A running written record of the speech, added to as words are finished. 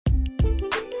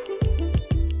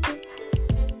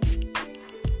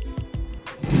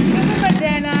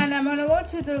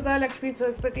Namaste Durga Lakshmi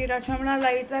Saraswati Rachamana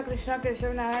Laita Krishna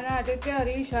Keshav Narayana Aditya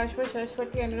Hari Shashva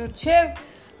Saraswati Anirudh Shiv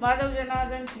Madhav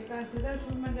Janardhan Shikar Siddha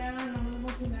Shumadhyana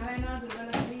Namaste Narayana Durga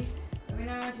Lakshmi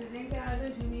Avinash Shadenke Adi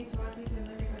Shini Swati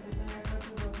Chandalika Jitayaka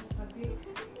Vaspati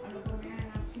Anupamya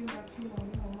Nakshi Nakshi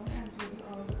Moni Mohan and Chidi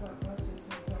all the podcast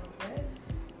systems out there.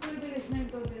 You will be listening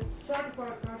to this short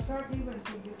podcast shortly when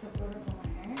she gets uploaded from my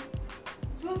end.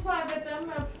 सुस्वागतम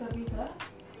आप सभी का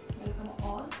welcome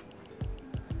all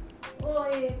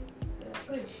ओए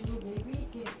कृष्णु baby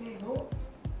कैसे हो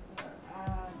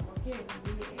okay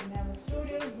we in our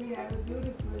studios we have a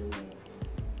beautiful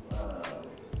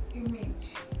image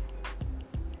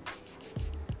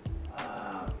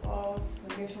of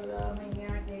Yashoda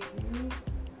Maiya taking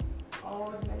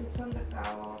our milk from the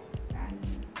cow and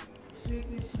Sri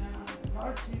Krishna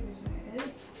Lord Sri Krishna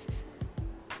is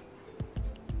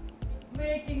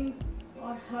waiting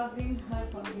or hugging her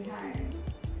from behind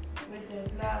with a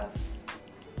glass,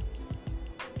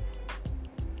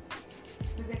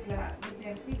 with the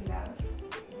empty glass.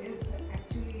 This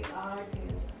actually art is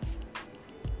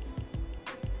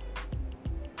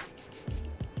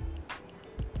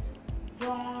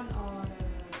drawn or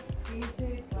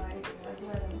painted by Raja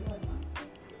Ravi Verma.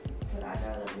 It's Raja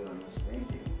Ravi Verma's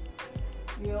painting.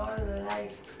 We all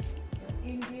like the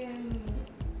Indian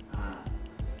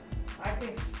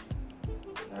artist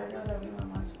Raja Ravi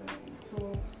Verma's painting. So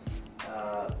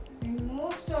in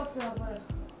most of the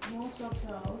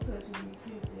houses you will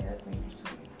see they are painted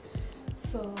only.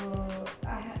 So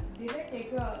did I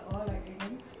take all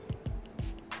attendance?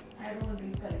 I don't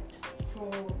recollect. So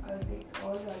I'll take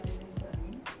all the attendance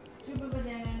again.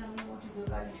 Shubhabadhyana Namo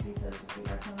Durga Lakshmi Saraswati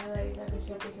Rachamana Laita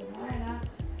Krishna Keshav Narayana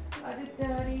Aditya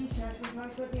Hari Shashva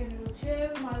Saraswati Anirudh Shiv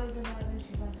Madhav Janardhan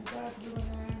Shikar Siddha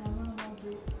Shumadhyana Namo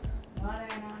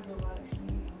Narayana Durga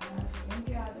Lakshmi Avinash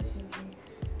Shadenke Adi Shini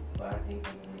Swati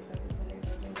Chandalika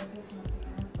Jitayaka Vaspati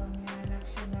Anupamya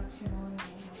Nakshi Nakshi Moni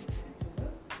Mohan and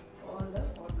all the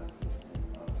podcast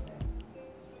listeners out there.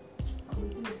 I will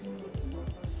be listening to this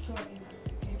podcast shortly once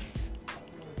it gets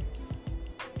uploaded.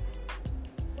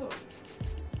 So,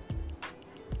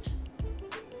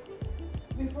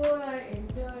 before I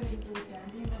enter into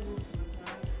chanting of this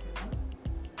mantras,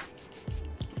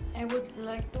 I would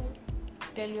like to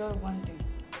tell you one thing.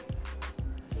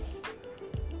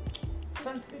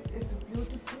 Sanskrit is a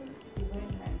beautiful,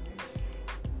 divine language,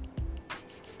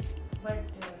 but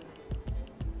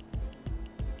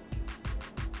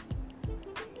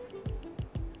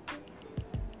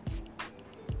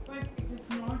it is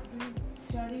not being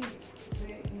studied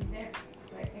very in depth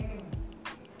by anyone.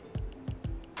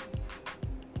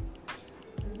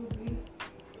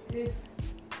 It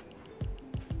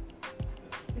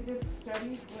is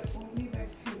studied only by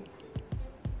few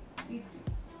people,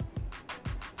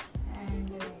 and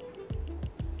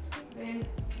when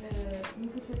the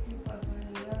inquisitive person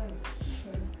learns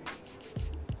Sanskrit,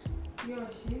 he or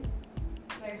she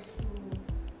tries to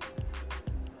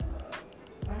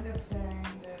understand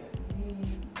the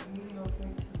meaning of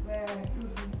it by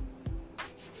using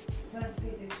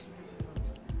Sanskrit dictionaries and all.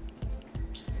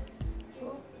 So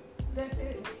that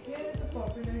is, here is a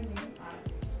popular name art.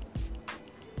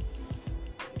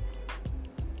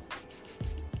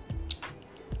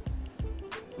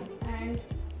 And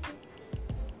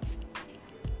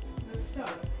the star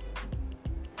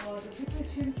or the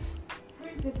deficients,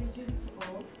 twin deficients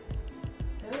of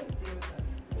the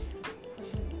Devatas,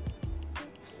 Ashwini.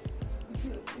 If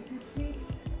you see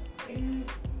in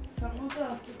some of the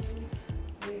hospitals,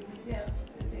 they will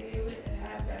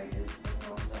have the idols, but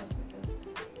some of the hospitals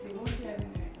they won't have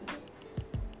any idols.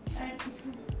 And if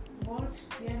you watch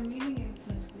their meaning in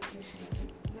Sanskrit dictionary,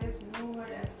 there is no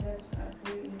word as such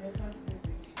in the Sanskrit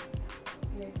dictionary.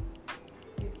 Okay,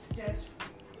 it's just,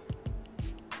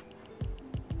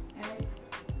 and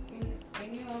in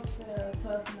any of the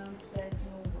sasnams there is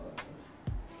no word.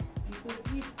 People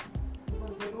keep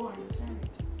because they don't understand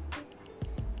it.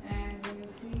 And when you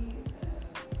see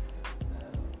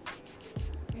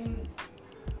in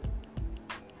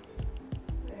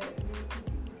you see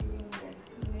people giving that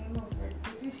name of that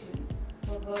physician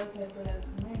for girls as well as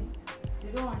men,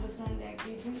 they don't understand the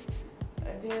occasion.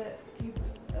 They keep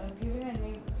giving a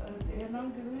name. They are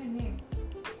not giving a name.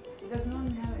 It does not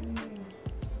have any meaning.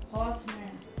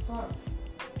 Horseman, horse.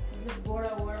 Is it boda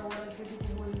किसी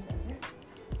को बोलने का है?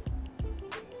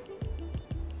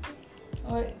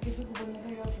 और किसी को बोलने का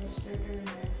you are frustrated in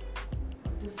life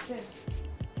or distressed.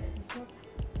 That is what.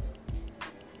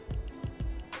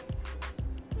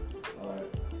 Or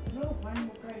one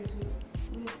book is you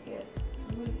will give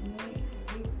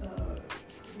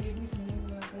baby's name.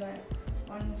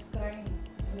 One is crying.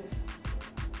 This.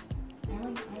 I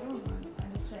don't know.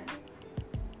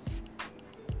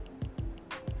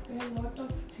 lot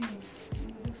of things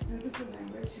in this beautiful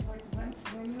language, but once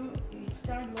when you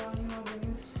start learning or when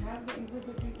you have the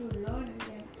ability to learn it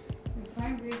and you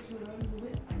find ways to learn, you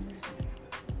will understand.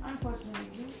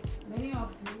 Unfortunately, many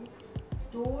of you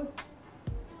don't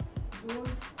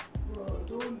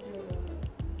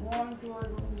want to or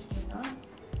don't wish to learn.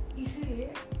 Easily,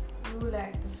 you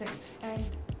lack the sense. And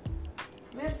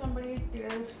when somebody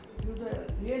tells you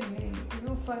the real meaning,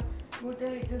 you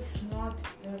tell it is not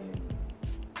the real meaning.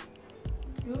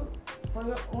 You, for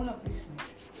your own appreciation,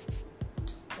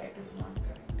 that is not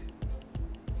correct.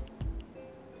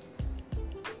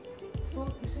 So,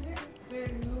 isn't it where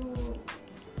you,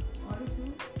 all of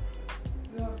you,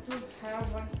 you have to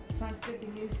have one Sanskrit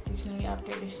English dictionary,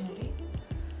 update dictionary,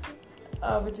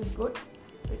 which is good,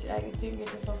 which I think it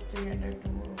is of 300 to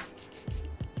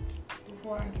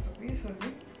 400 rupees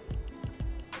only.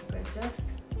 You can just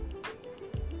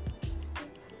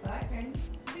buy and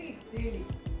read daily.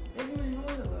 Then you will know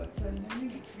the words and the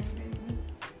meaning, and then you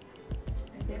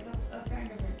will develop a kind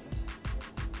of interest.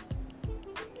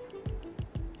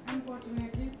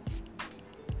 Unfortunately,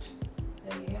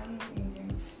 the young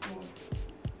Indians don't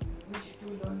wish to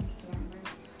learn this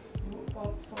language. You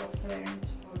opt for French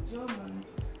or German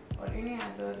or any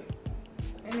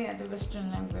other Western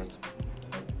language,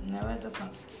 but never the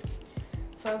Sanskrit.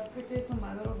 Sanskrit is the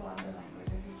mother of all the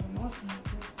languages. If you know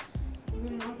Sanskrit, you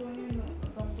will not only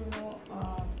come to know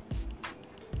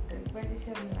the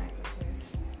 27 languages,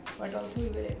 but also you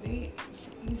will be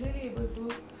easily able to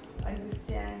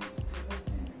understand the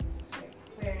Western languages like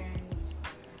French,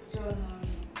 German,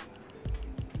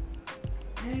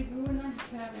 and if you will not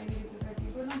have any difficulty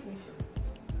pronunciation.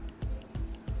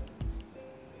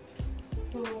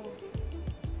 So,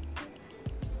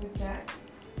 with that,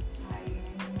 I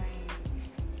end my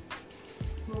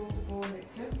whole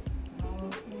lecture. Now,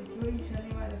 including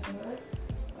Shanivar as well,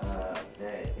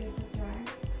 there is a time.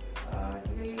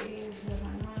 Today is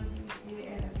Hanumanji's day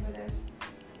as well as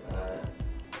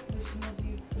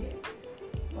Vishnuji's day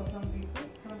for some people.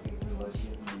 Some people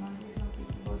worship Hanumanji, some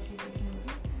people worship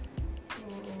Vishnuji. So,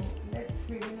 let's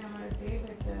begin our day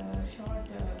with a short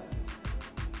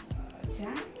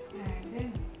chant. And then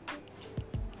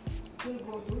we'll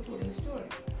go to today's story.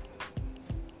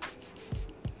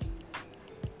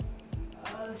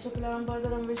 Shuklam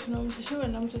Vishnu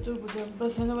Shishuvanam Chaturbhujam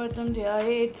Prasannavartam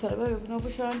Dhyayeet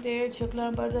Sarvavignopashanteet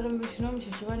Shuklam Vishnu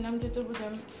Shishuvanam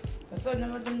Chaturbhujam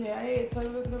Prasannavartam Dhyayeet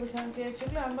Sarvavignopashanteet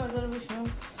Shuklam Vishnu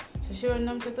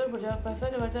Shishuvanam Chaturbhujam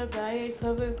Prasannavartam Dhyayeet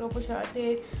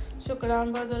Sarvavignopashanteet Shuklam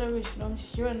Vishnu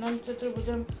Shishuvanam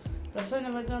Chaturbhujam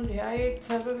Prasannavartam Dhyayeet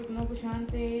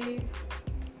Sarvavignopashanteet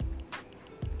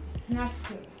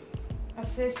Nasya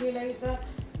Asya Shilaita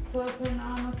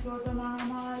Swasana Swata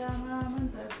Mahamala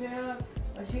Mantasya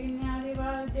Ashinyadiva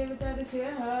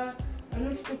Devitarisya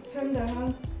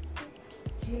Anushtukchandam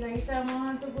Shilaita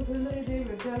Mahantapusundari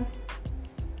Devita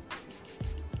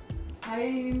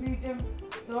Ayim Bijam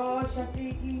So Shakti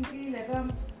Kinki Lakam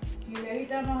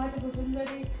Shilaita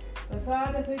Mahantapusundari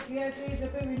Prasada Satyatri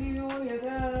Japa Vinino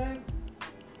Yaga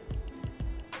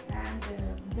and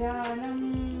Dhyanam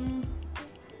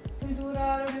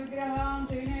Sudura Vigraham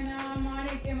Trinena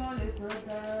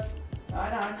Manikemoleswata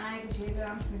Taranayaka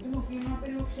Shekram Smritimukima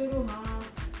Piruksharuma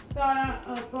Tara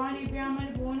Pani Pyaman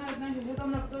Punatna Shishakam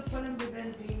Raptutpalam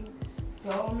Vibranti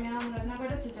Somyam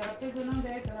Ranagata Sichakti Sunam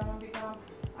Jayakaramambikam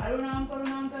Arunam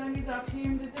Karunam Tarangi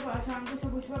Takshim Ditapasham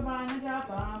Kushapushpa Bana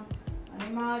Japam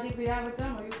Animadi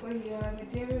Piravatam Ayukahiya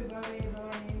Mitya Vibhave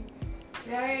Bhavani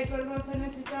Jayet Parmasana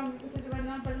Sitam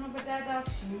Vikasitavanam Parma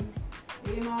Patatakshi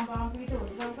Ema Pampita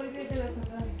Usram Pariketa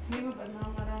Lasata Hema Padma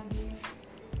Marangi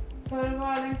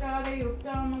Sarvalankara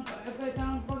Yuktam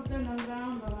Apatam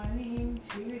Bhaktanandram Bhavani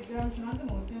Shri Vikram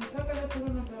Shantamurtim Sakala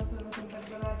Surunakam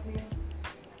Sarvasampadvarati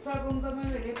Sakunkama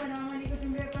Vilepanamani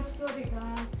Kuchumya Kastorika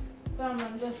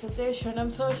Samanda Sate Shanam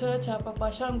Soshara Chapa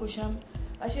Pasham Gusham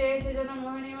Ashe Sijanam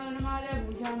Mohani Manamala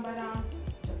Bhusham Baram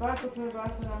Chapaka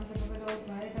Survasaram Chapakados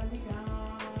Maritambikam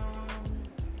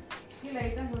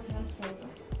Shilaita Hosam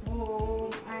Stotam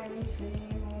Om Aim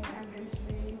Shrim Om Aim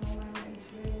Shrim Om Aim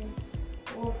Shrim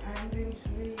Om Aim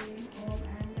Shrim Om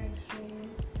Aim Shrim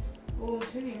Om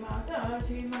Shri Mata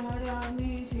Shri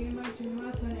Maharani Shri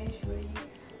Machimmasaneshwari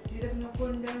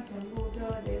Chiratnakunda Sambhuta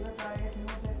Devataya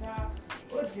Samatata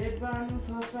Ujjidvanu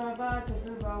Sahasrabha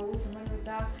Chaturbahu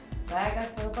Samanvita Raiga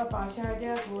Sarpa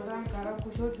Pashadya Godan Karam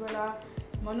Kushojvala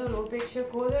Manuropeksha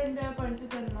Kodanda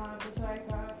Panchatanma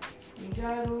Kusaika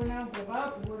Nijaruna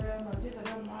Prabhapura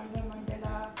Majitaram Manda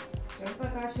Mandala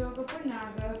Champakashoka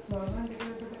Punaga Swamantika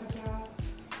Satakasha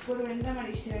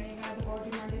पूर्वेन्द्रमणिश्रेणी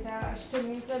गणतकोटिमण्डिता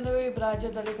अष्टमीचन्द्रवी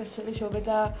विभ्राजदलिकस्थली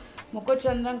Sobhita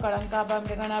मुकुचन्द्रं कलङ्काभा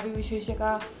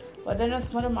मृगणाभिविशेषका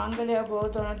वदनस्मर मांगल्य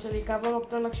गोतोणचलिका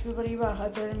भक्तलक्ष्मीपरिवाह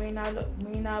चरण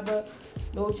मीनाभ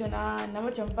लोचना नव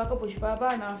Champak पुष्पाभा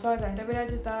NASA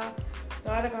दंडविराजिता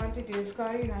तारकांति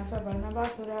तिरस्कारी NASA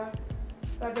वर्णभासुरा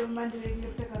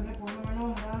कदम्बंजलिप्त कर्ण पूर्ण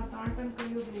मनोहरा कांटन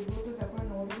कयुगलीभूत तप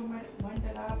नोडु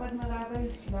मंडला पद्मराग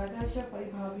शिवादर्श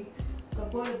परिभावी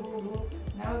कपोल भूभु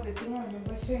नव विक्रम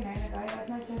विपश्य नयनकाय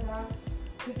रत्नचंद्रा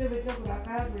चित्रवित्र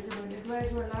पुराकार विजयद्वय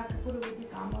ज्वला कुरुवेति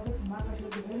कामोद समाकशो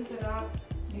दिगंतरा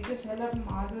निज शलभ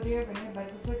माधुर्य बने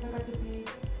बत्सुत कचपी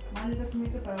मंद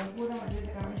स्मित प्रभुर मजित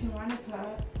कामेश मानस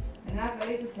ना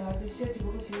करे तो सदृश्य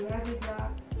चिगुरु शिवराजिता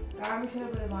कामेश्वर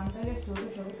प्रभांतले स्तोत्र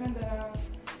शोभिकंदरा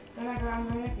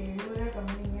कलाग्रामय केयूर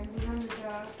कमनीय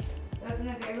दिगंबिता रत्न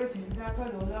देव चिंताका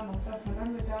लोला मुक्ता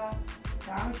फलंबिता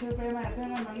कामेश्वर प्रेम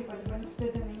रत्न मणि पटपन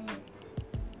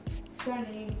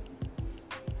स्तनी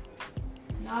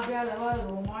नाभ्या लवा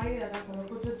रोमाई रथा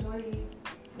फलकुच द्वयी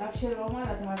लक्ष्य रोमा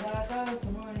रथादाता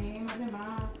सुमने मध्यमा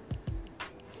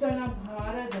स्तन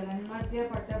भार धलन मध्य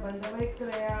पट्ट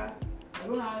बंधवैत्रया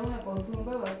अरुण अरुण कौसुंभ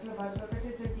वस्त्र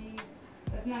भास्वकटितटी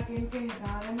रत्न किंकिन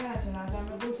निकारम्य रचनाता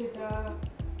में भूषिता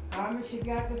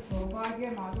कामशिज्ञात सौभाग्य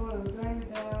माधुर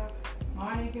रुद्रान्विता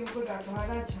माणिक्य मुकुट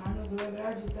अखाड़ा झानु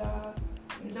दुर्विराजिता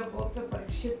इंद्रगोप्त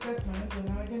परीक्षित स्मरण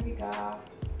गुणवजंगिका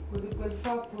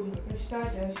कुलफा पूर्णकृष्टा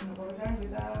जयश्न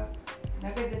गोदान्विता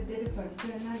नगदद्दित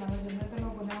फंचन नवजन्नतनो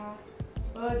गुना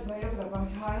पद्भय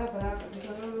प्रभाषाल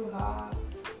पराकटिकरुहा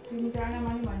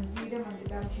सिंचानमणि मंजीर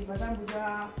मंडितां शिवदंबुजा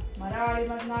मराळि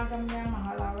मदनागम्य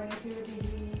महालावण्य शिवतिः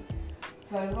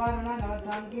सर्वारुणा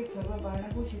नवतांगी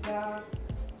सर्ववर्णभूषिता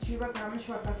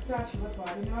शिवकामेश्वर कष्टा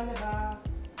शिवस्वादिनवलभा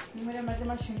श्रीमद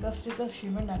मध्यमा शृंगस्थित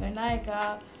श्रीमद नगरनायिका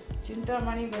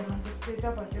चिंतामणि विहांतस्थिता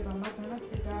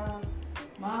पंचब्रह्मसंस्थिता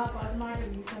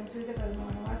महापद्माटवी संस्कृत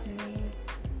कर्मवनवासिनी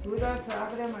दूरा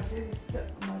सागर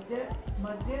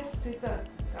मध्य स्थित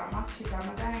कामाक्षी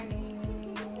कामदायिनी.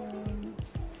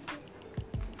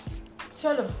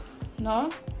 चलो now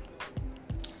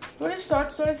today's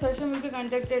short story session will be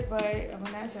conducted by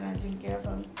Avinash and Ajinkya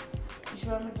from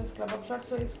Vishwamitra's Club of Short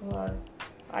Stories for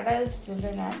Adults,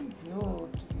 Children and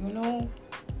Youth. You know,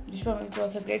 Vishwamitra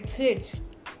was a great sage.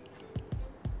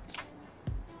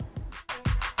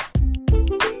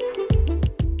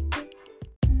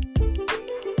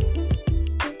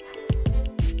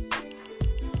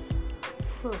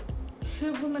 So,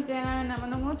 Shubhamadhyana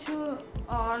Namo to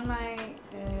all my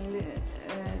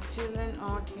children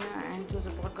out here and to the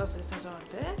podcast listeners out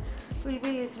there. We'll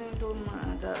be listening to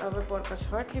our podcast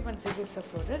shortly once it gets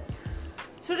uploaded.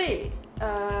 Today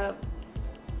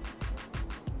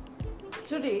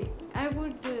I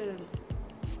would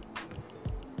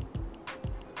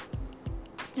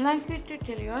like you to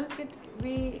tell you all that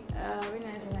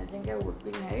I think I would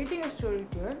be narrating a story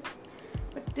to you.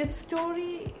 But this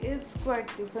story is quite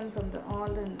different from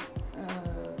all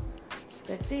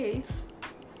the tales.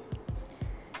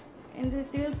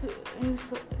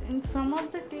 In some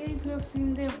of the tales, we have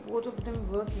seen both of them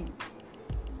working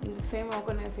in the same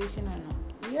organization and all.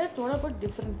 Here, thoda बहुत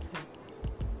difference है.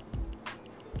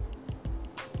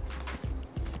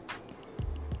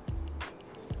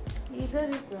 इधर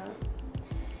एक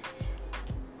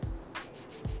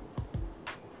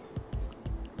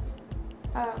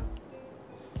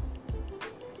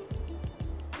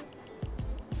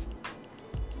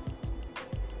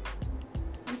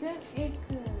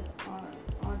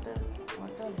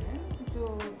ऑटल है जो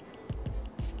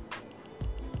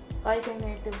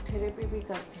alternative therapy भी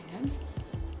करते हैं.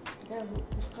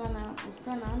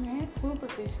 उसका नाम है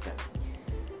सुप्रतिष्ठा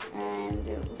एंड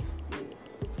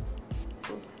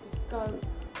उसका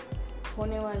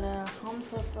होने वाला हम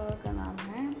सफर का नाम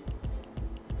है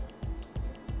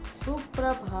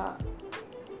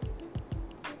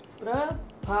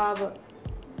prabhav.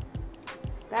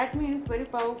 That means very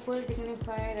powerful,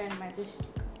 dignified and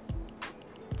majestic.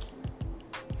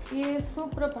 ये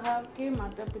सुप्रभाव के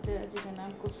माता पिता जी का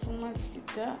नाम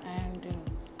कुसुमजिता एंड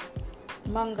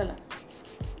मंगला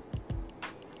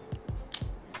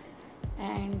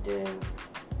एंड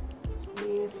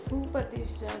ये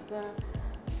सुप्रतिष्ठा का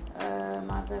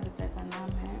माता पिता का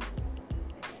नाम है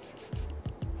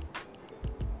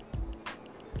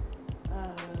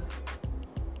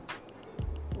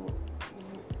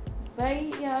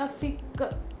वयसिक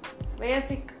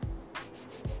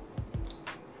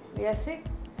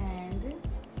and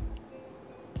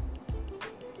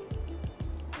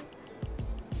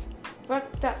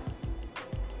भक्ता.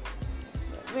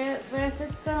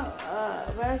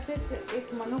 वयसिक एक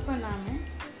मनु का नाम है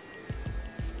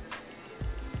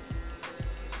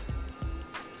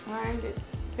and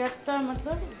व्यक्ता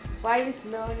मतलब wise,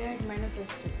 learned,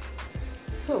 manifested.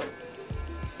 So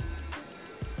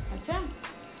अच्छा,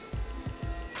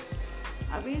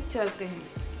 अभी चलते हैं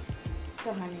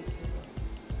कहानी की ओर।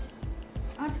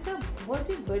 आज का बहुत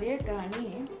ही बढ़िया कहानी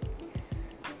है।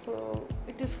 So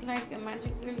it is like a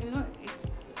magical,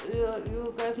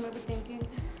 you guys may be thinking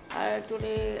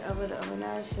today our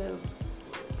Avinash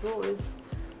bro is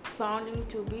sounding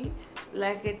to be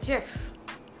like a chef.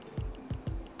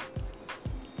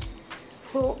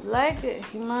 So like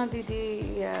Hima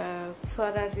Didi,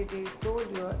 Swara Didi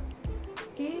told you,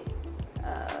 he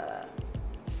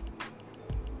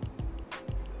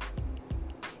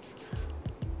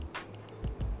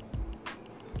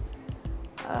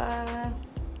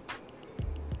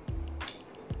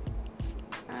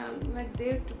like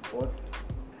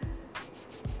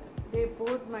they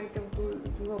both might have told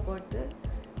you about the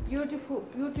beauty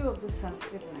of the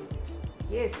Sanskrit language.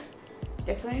 Yes,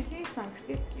 definitely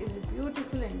Sanskrit is a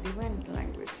beautiful and divine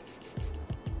language.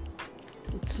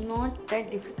 It's not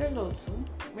that difficult also,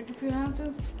 but if you have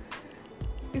this,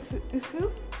 if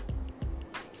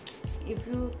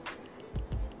you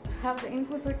have the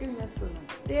inquisitiveness to learn,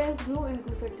 there is no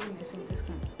inquisitiveness in this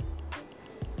country.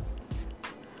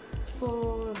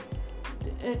 So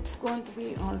it's going to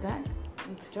be all that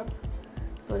and stuff.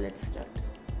 So let's start.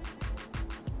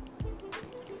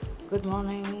 Good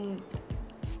morning,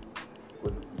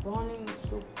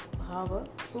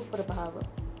 Suprabhava.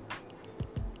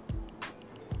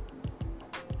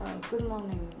 Good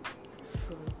morning,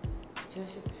 Jai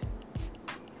Shri Krishna.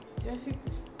 Jai Shri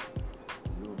Krishna.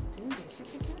 You think Jai Shri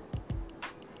Krishna?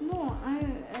 No, I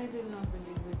did not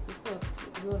believe it because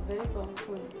you are very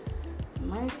powerful,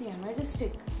 mighty and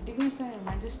majestic, dignified and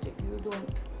majestic. You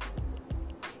don't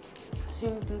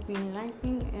seem to be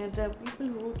enlightening the people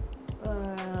who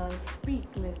speak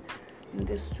like in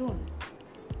this tone.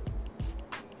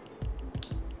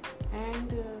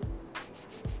 And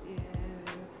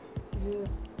it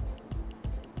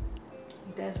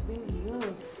has been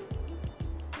years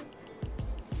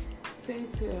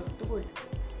since you have told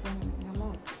from your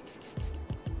mouth.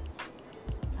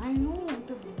 I know it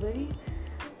is very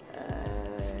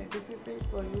difficult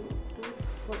for you to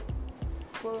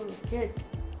forget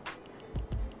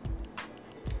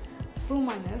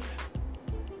Sumanas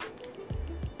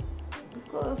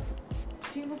because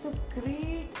she was a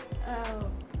great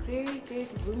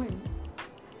woman,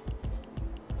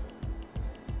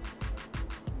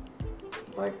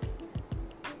 but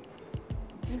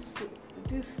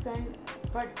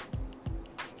but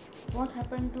what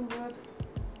happened to her?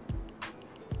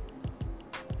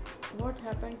 What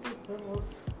happened to her was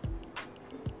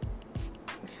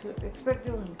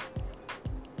expected.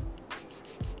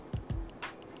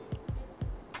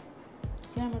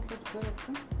 क्या मतलब sir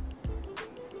आपका?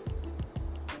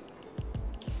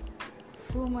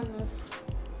 Sumanas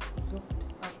looked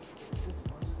up this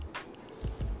person.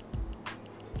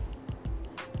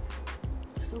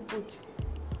 Supuch,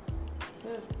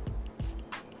 sir.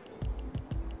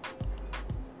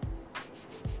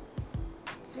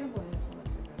 क्या बोलने को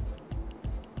मतलब?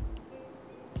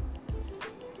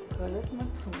 गलत मत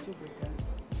समझो बेटा।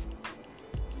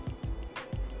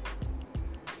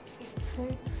 एक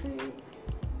साइड से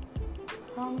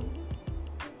हम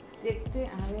देखते आ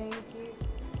रहे हैं कि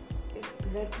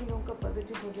लड़कियों का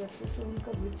पॉजिटिव हो जाता है तो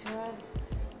उनका विचार,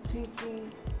 थिंकिंग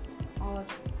और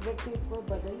व्यक्तित्व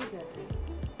बदल ही जाते हैं।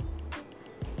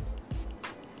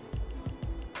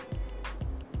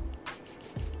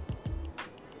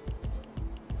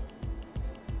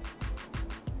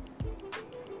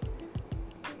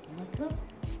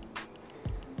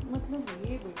 मतलब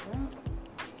ये बेटा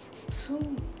सुन,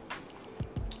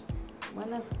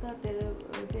 मनस्ता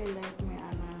तेरे लाइफ में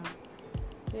आना,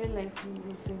 तेरे लाइफ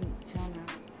में से जाना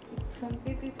एक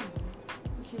संकेत ही था।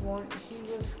 She was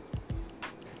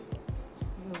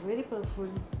you are very powerful,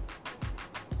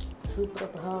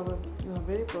 Suprabhava, you are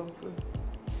very powerful.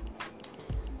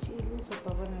 She used her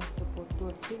power and support to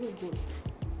achieve her goals.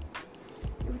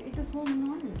 It was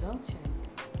not a love child.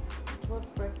 It was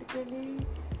practically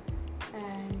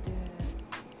and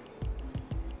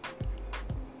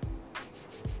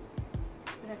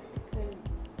practical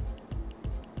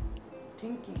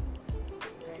thinking,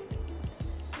 right?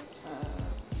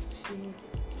 She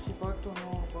got to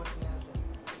know about her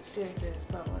status,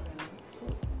 power, and so.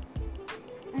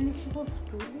 And if she was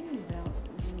truly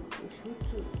if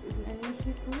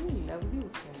she truly loved you,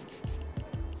 then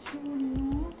she would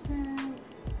not have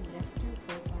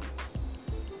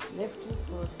left you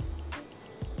for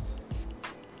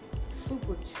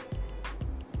Supuch.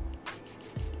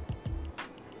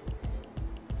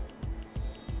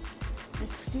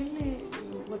 It's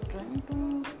still were trying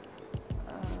to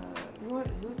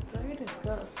you tried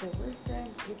several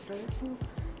times. You tried to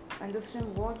understand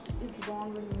what is wrong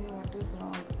with me, what is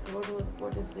wrong,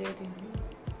 what is there in me.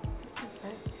 It's a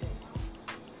fact check.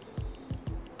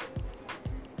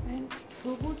 And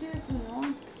Subuji is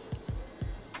not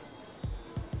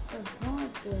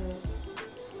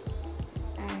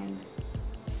and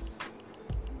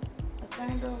a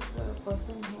kind of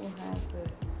person who has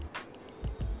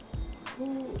who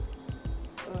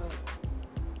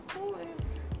has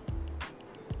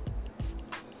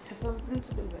some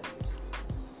principal values,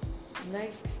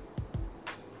 like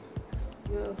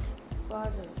your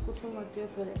father Kusumatya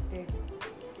selected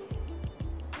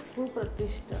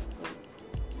Supratishta.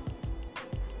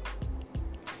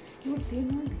 You did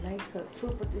not like her.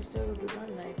 Supratishta, you did not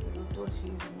like her. You thought she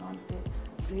is not a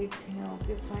great thing.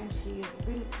 Okay, fine.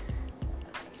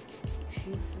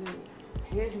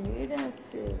 She has made us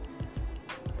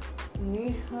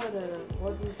made her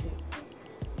what do you say?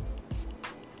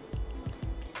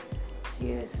 She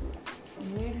has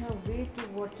made her way to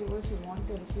whatever she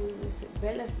wanted. She was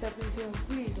well established in the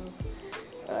field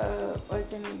of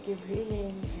alternative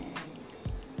healing and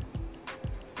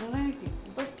variety.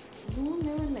 But you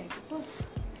never like, because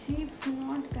she's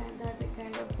not that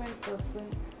kind of a person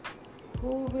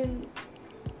who will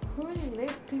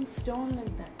let things down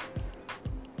like that.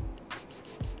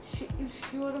 If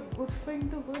you are a good friend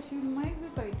to her, she might be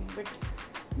fighting, but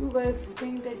you guys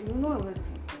think that you know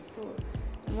everything. So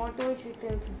whatever she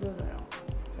tells is all around,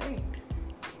 right?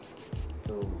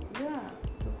 So yeah,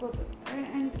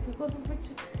 because of which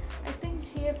I think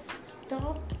she has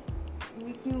stopped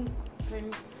making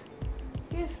friends.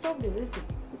 She has stopped everything,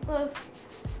 because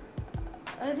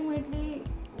ultimately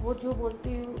वो जो बोलती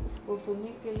है उसको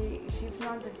सुनने के लिए, she is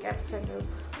not the cap seller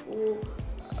who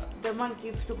the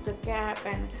monkeys took the cap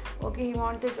and okay, he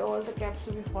wanted all the caps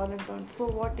to be fallen down. So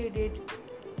what he did,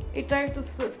 he tried to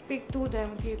speak to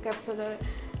them, okay, cap seller,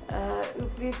 you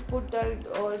please put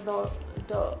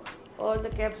all the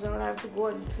caps down, I have to go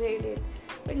and sell it.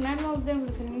 But none of them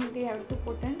listening. He had to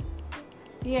put a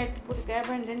cap,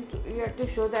 and then he had to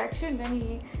show the action. Then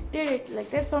he did it.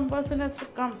 Like that, some person has to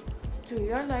come to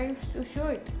your lives to show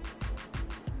it.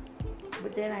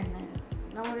 But then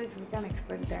nowadays we can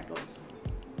expect that also.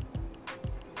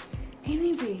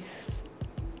 Anyways,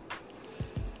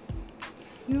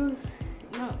 people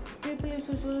in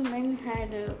social, men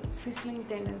had a fizzling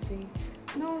tendency.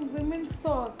 Now women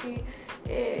saw, okay,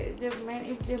 if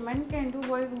the men can do,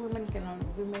 why women cannot do?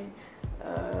 Women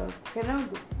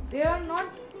cannot do. They are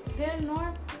not.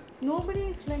 Nobody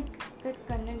is like that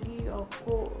Kannagi or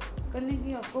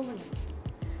Kovalan.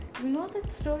 You know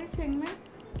that story segment?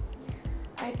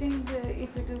 I think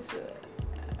if it is.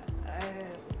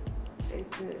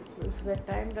 If the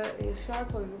time that is short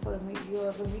for you you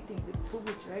have a meeting with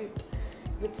Subuch, right?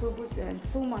 With Subuch and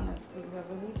Sumanas, you have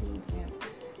a meeting with him.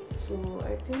 So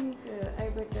I think I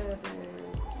better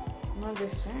not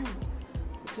this time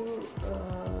to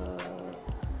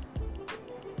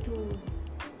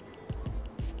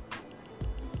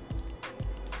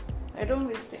I don't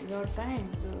waste your time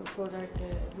for that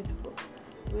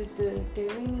with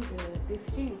telling this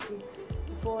thing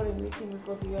before a meeting,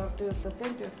 because you have to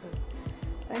present yourself.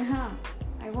 And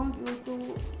I want you to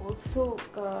also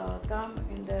come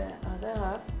in the other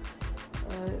half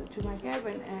to my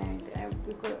cabin, and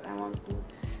because I want to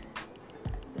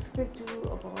speak to you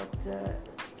about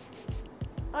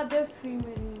other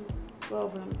female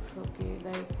problems, okay,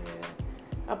 like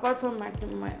apart from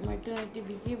maternity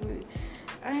behavior.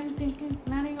 I am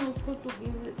planning also to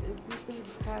give people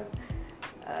who have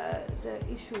the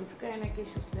issues, gynec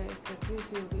issues like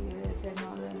PCOS and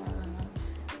all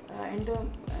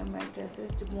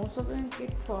endometriosis. Most of them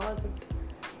get solved, but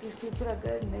these people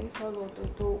अगर नहीं solve होते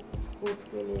तो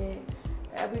उसके लिए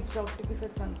अभी doctor के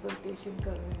साथ consultation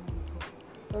कर रहे हैं,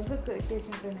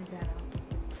 कंसल्टेशन करने जा रहा हूँ.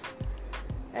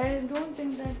 I don't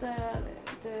think that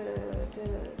the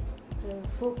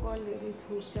so-called ladies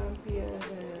who jump here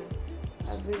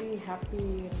are very happy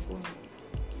and going.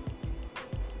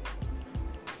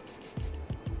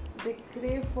 They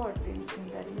crave for attention,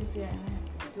 that means they are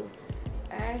unhappy.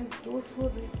 And those who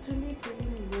are literally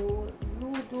feeling low,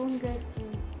 you don't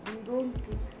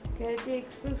care. They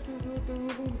express to you, you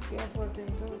don't care for them.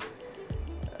 So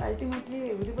ultimately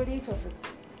everybody is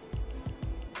affected.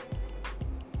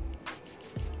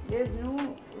 There is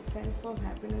no sense of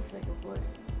happiness like a word.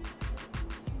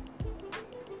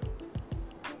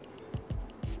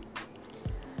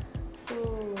 So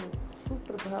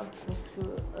prabhav was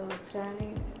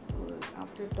standing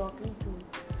after talking to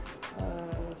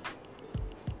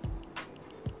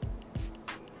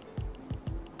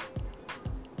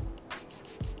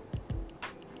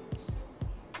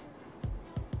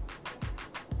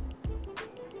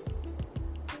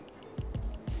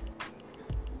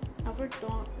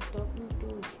prefer talking to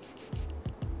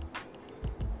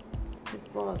his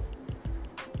boss.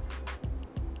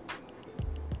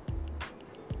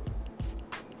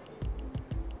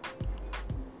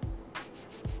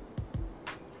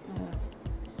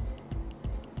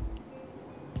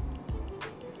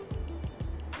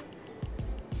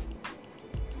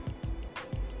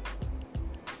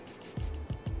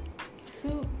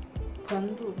 So,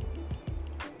 Bandhu,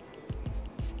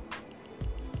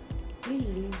 he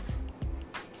leaves.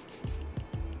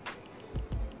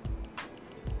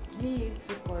 He leaves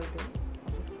the corridor,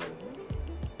 office corridor,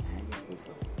 and he goes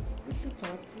up. With the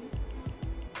thought,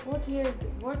 what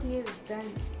he has done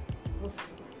was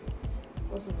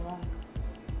wrong.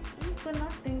 He could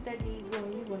not think that he is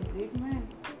only one great man.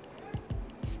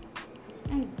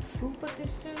 And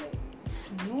superstition is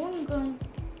known girl.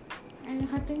 And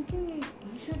her thinking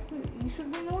he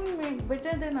should be knowing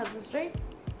better than others, right?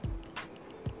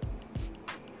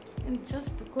 And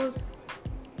just because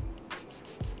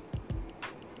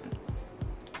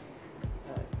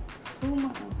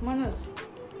Manas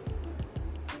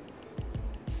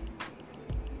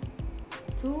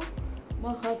to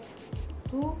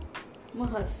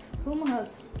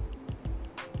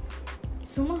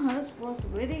Sumahas was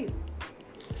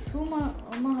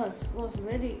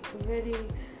very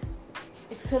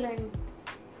excellent,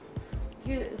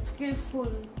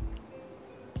 skillful,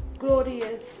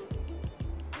 glorious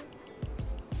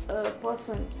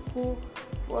person who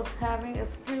was having a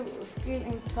skill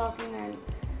in talking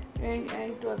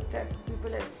and to attract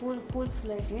people like fools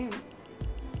like him.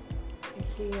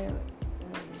 He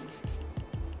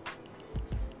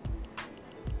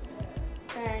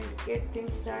and get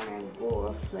things done and go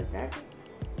off like that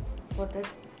for that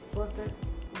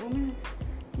woman.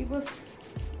 He was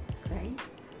crying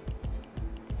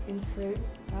inside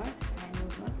her and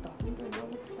was not talking to her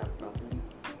with stuff properly.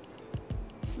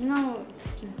 Now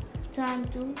it's time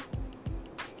to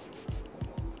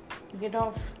get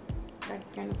off that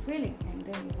kind of feeling and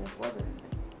then go further in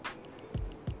life.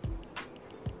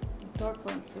 He thought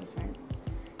for himself and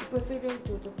he proceeded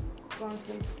to the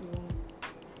conference room.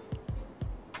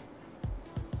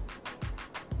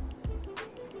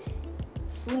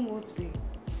 Sumurti.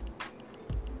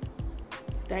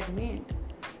 That meant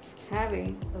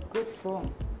having a good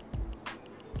form.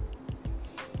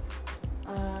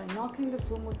 Knocking the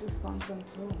Sumurti's conference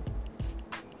room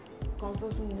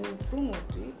named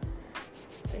Sumurti,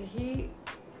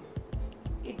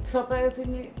 it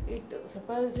surprisingly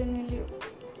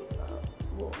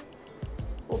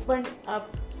opened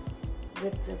up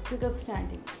with the figure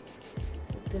standing,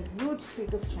 with the huge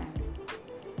figure standing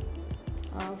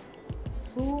of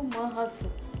Sumahas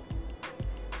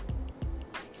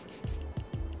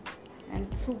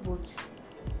and Subuj.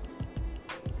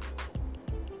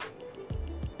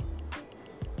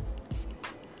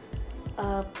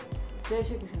 Jai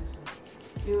Shri Krishna sir,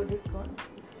 you did call.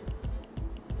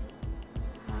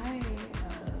 Hi,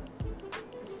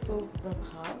 so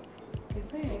prabhav,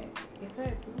 कैसा है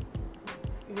तू?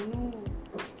 You know,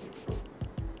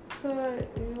 sir,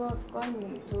 you have called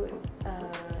me. So,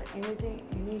 any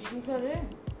issues are there?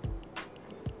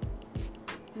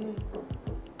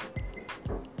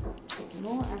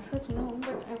 No, as such, no.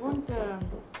 But I want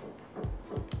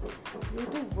you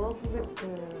to work with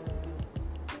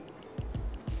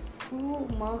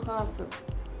Sumahas.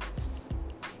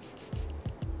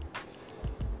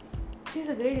 She's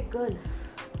a great girl,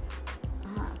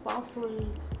 powerful,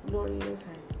 glorious,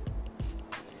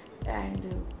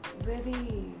 and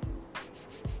very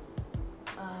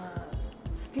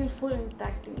skillful in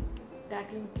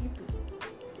tackling people.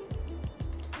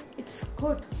 It's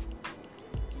good.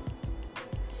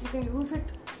 She can use it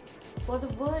for the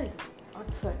world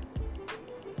outside.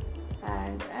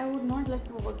 And I would not like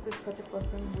to work with such a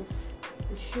person who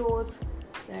shows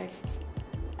that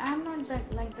I'm not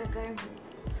like the guy who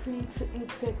feels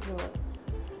insecure.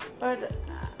 But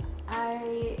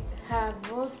I have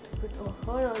worked with her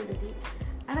already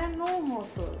and I know her,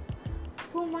 sir.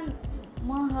 Suman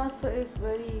Mahasa is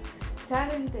very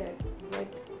talented,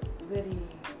 yet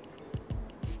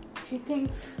she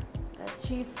thinks that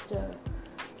she's the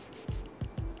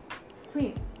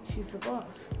queen, she's the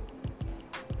boss.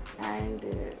 And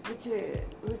which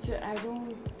I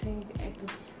don't think it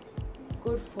is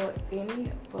good for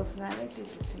any personality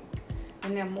to think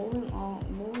when I'm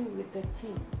moving with the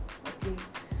team. Okay,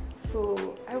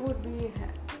 so I would be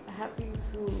happy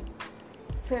if you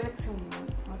select someone.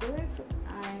 Otherwise,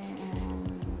 I am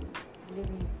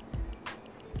leaving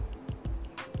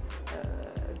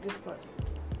this project.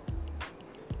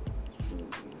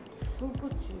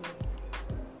 Subuchi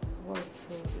was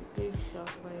a little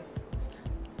shocked by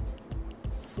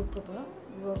So prabhav,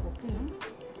 you are okay now?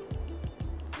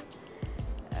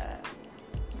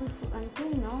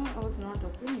 Until now, I was not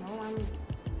okay. Now I'm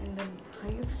in the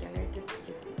highest related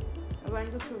state. I've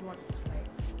understood what is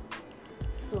life.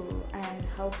 So, and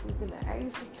how people. I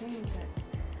used to think that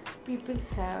people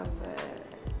have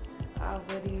are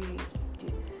very.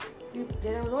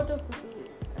 There are a lot of people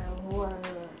who are,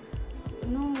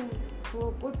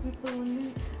 for good people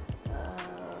only.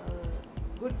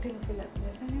 Good things will happen.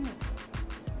 Isn't it?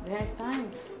 There are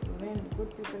times when good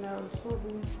people are also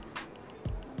being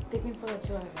taken for a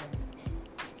joyride.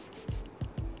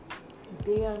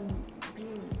 They are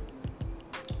being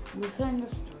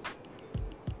misunderstood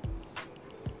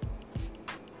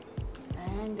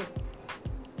and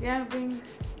they are being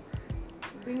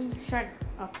shut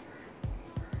up.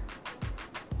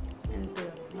 And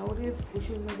nowadays,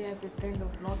 social media has a trend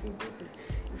of blocking people.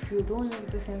 If you don't like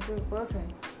the sensitive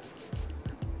person,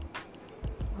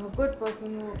 a good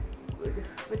person who,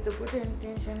 with a good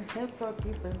intention, helps out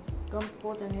people, comes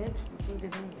forth and helps people, they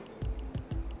don't get.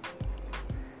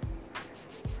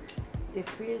 They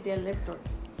feel they are left out.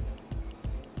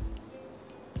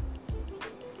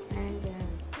 And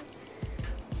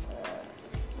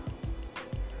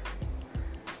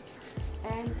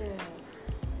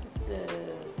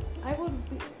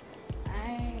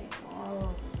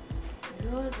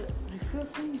you're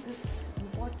refusing this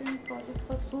important project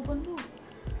for Subandhu.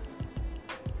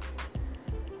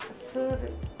 Sir,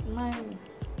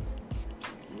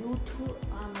 you two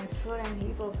are my sir and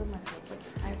he's also my sir, but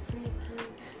I feel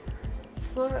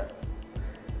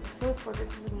sir's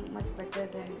project is much better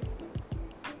than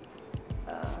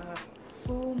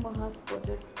Sumaha's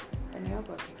project and your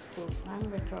project, so I'm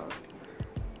better out.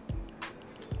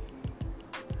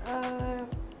 Are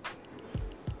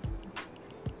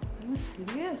you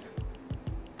serious?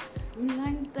 You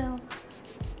like the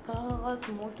cars,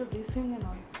 motor racing and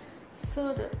all?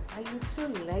 Sir, I used to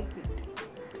like it.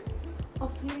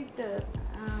 Of late,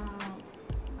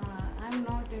 I'm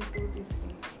not into these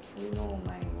things. You know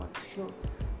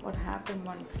what happened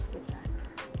once with that.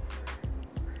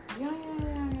 Yeah.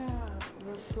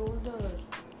 The shoulder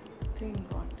thing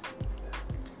got.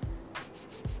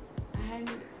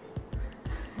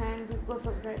 And because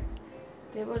of that,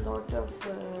 there were a lot of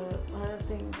other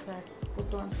things that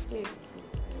put on stage.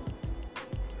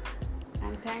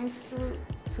 And thanks to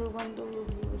Subandhu, you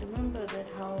remember that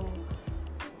how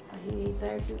he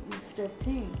tried to ease that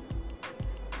thing.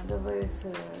 Otherwise,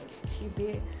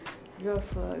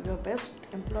 your best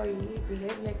employee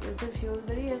behaved like as if she was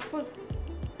very helpful.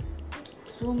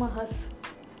 Sumahas,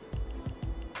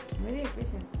 very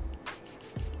efficient.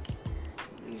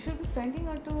 You should be sending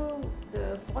her to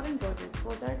the foreign project so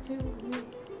that she will be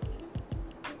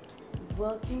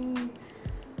working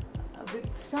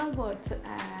with stalwarts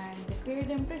and create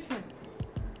impression.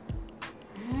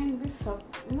 And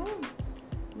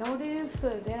nowadays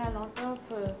there are a lot of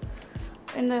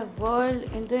in the world,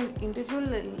 in the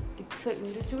individual, it's an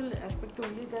individual aspect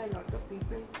only. There are a lot of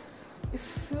people.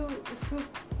 If you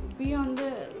be on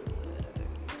the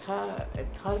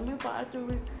dharma part of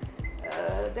it,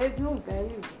 there is no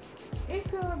value.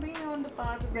 If you are being on the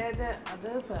part where the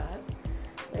others are,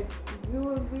 like you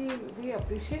will be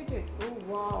appreciated. Oh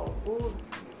wow!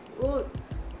 Oh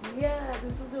yeah!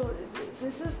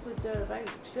 This is the right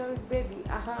service, baby.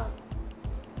 Aha!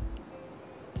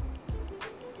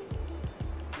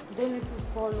 Then if you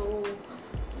follow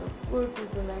the good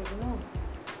people, like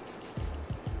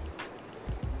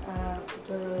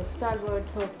the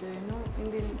stalwarts of the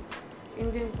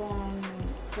Indian born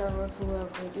stalwarts who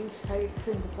have reached heights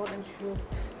in the foreign shows,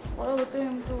 follow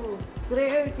them to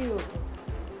creativity.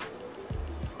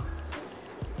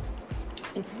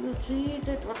 If you read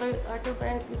that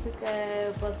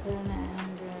autobiographical person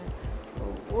and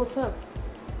वो सब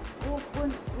वो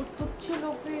तुच्छ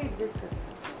लोग की इज्जत करते हैं,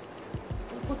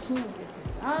 वो कुछ नहीं कहते.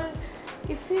 और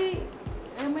इसी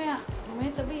मैं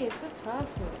तभी ऐसा था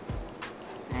फिर.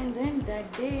 And then that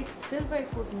day itself I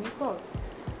could make out.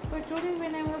 But today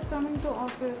when I was coming to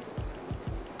office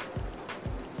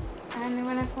and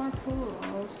when I found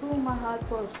Sue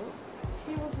Mahas also,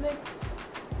 she was like,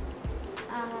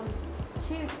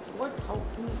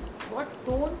 what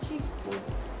tone she spoke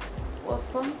was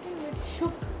something which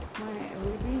shook my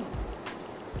well-being.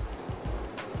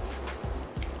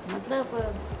 मतलब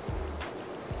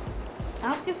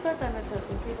आप किस साथ आना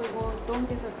चाहते हो कि वो tone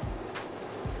के साथ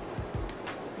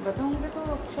बताऊंगे तो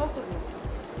शौक हो जाएगा.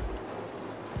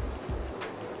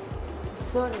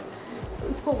 सर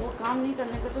इसको वो काम नहीं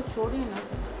करने का तो छोड़िए ना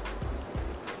sir.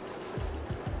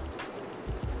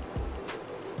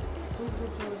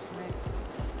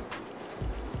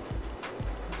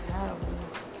 Yeah,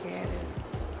 we get it.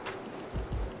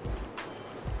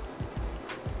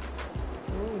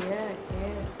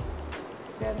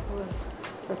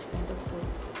 such kind of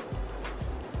souls.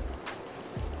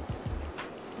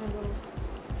 Hello,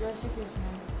 Jai Shri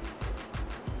Krishna.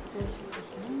 Jai Shri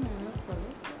Krishna. Mehnat karo.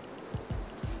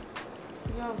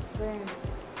 Your friend,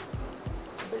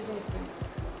 building friend.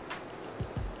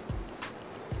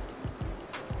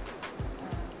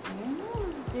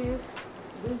 This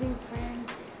building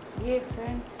friend, ये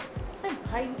friend. अरे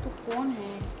भाई तू कौन है?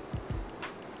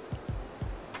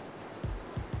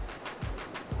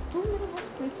 तू मेरे पास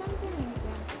पहचान क्यों नहीं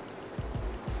क्या?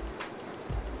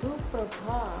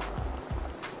 सुप्रभात.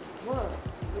 What?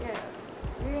 Yeah.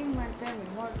 Feeling my time.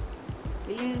 What?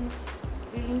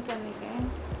 Feeling करने का है.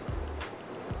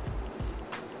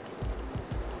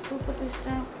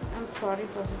 सुप्रतिष्ठा. I'm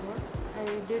sorry first of all. I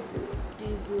did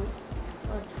tease you.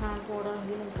 और हाँ थोड़ा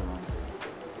हीलिंग करवाना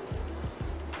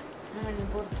है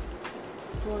बहुत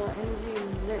थोड़ा एनर्जी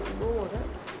लो हो रहा है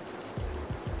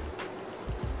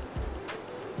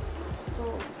तो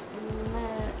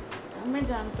मैं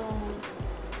जानता हूँ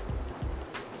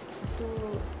तो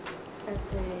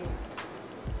ऐसे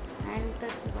हैंड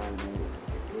टच वाली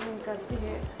हीलिंग करती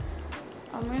है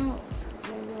और मैं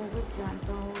भी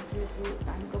जानता हूँ कि जो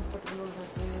अनकम्फर्टेबल हो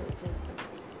जाती है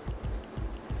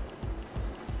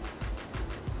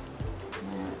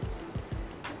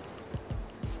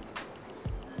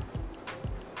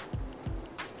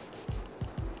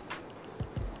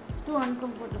तो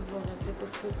अनकम्फर्टेबल हो जाते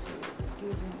कुछ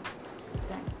चीज़ें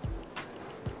टाइम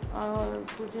और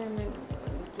तुझे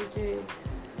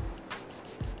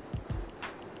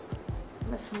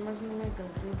मैं समझने में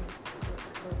गलती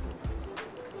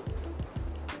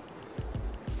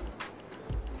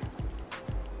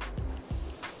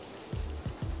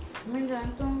मैं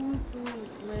जानता हूँ तू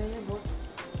मेरे लिए बहुत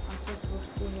अच्छा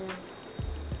सोचती है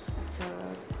अच्छा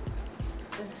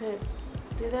जैसे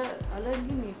तेरा अलग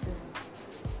ही नेचर है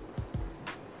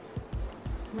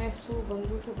मैं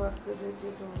बंधु से बात कर रही थी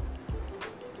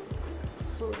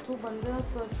तो तू बंदा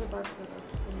सर से बात कर रहा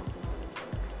था तो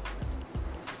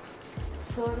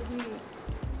सर भी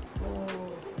वो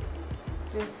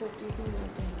जैसे ट्रीटमेंट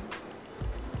देते हैं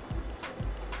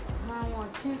हाँ वो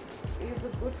अच्छे is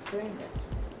a good friend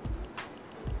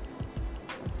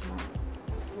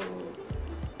so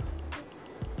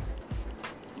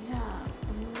या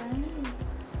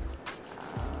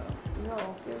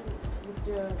okay with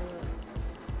your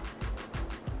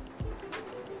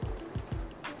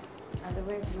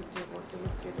otherwise with your whatever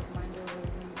state of mind you were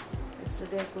in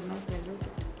yesterday I could not tell you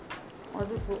but all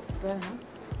this well no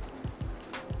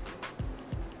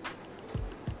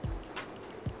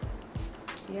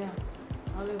yeah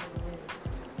all is well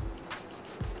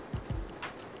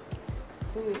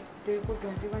so तेरे को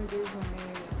 21 days होने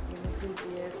energy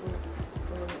दी है तो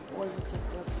all the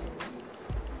chakras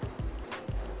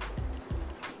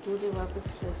तुझे वापस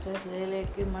pressure ले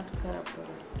के मत खराब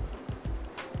करो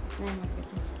नहीं मैं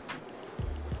कहती हूँ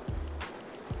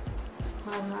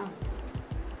हाँ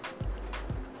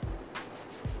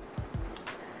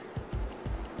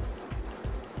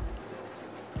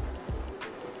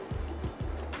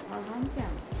और हम क्या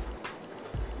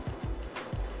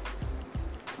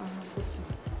कुछ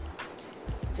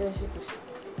नहीं जय श्री कृष्ण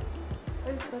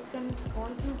अरे कट करने की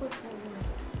कॉल क्यों करते हैं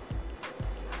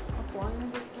और कॉल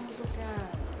नहीं करते हैं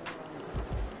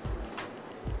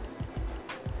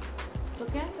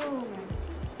तो क्या करूँ मैं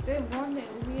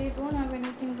we don't have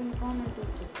anything in common to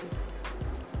discuss.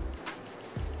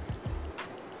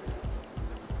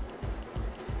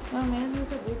 और मैंने जो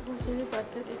सब बिल्कुल सीधी बात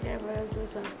करके क्या भाई जो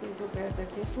संस्कृत को क्या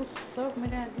करती है तो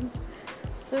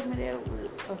सब मेरे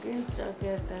अगेंस्ट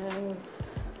आके आता है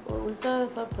और उल्टा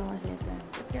सब समझ लेता है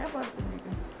तो क्या बात करने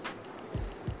का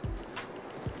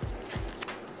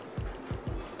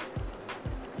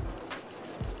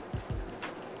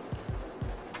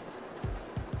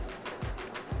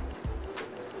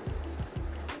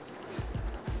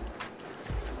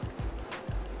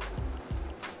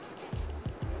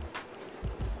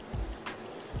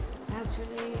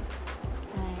actually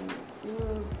you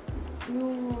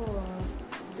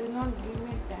do not give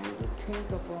me time to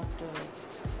think about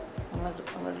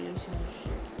our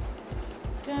relationship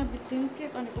क्या अभी थिंक के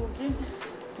करने को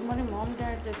तुम्हारे मॉम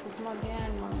डैड कुसुमा गया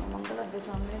एंड मंगला के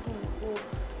सामने तो उनको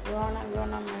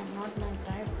गाना मैं नॉट माई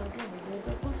टाइप करके वीडियो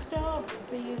तो फुल स्टॉप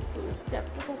पे ये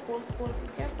चैप्टर को खोल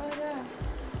क्या फायदा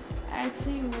and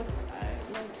see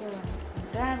like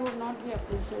dad would not be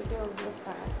appreciated of the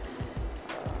fact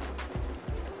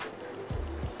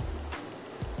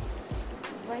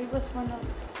why was one of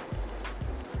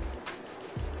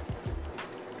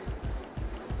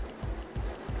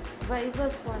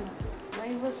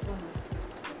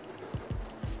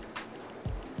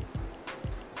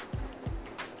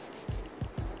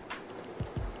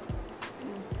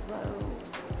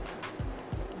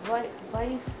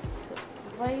Vayasika,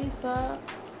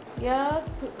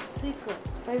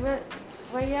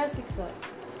 Vayasika,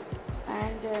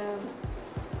 and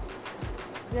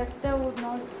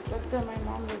my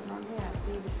mom would not be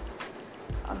happy with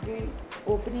again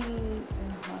opening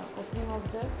of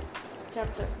the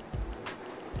chapter.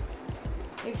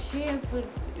 If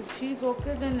she's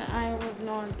okay, then I would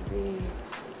not be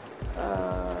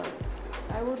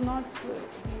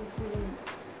feeling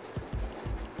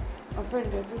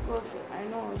offended, because I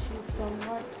know she's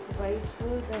somewhat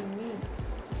wiser than me.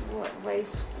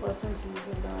 Wise person, she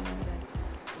will learn and then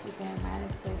she can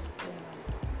manifest.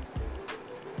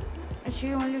 And she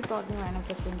only taught me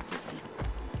manifesting.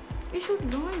 You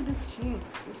should learn these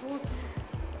things before,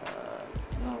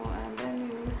 and then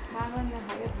you will have a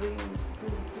higher brain to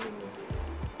feel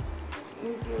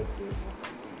intuitive or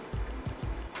something.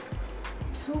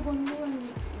 So Bandu and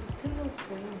Little was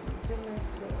telling me, Little is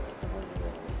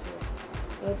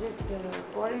project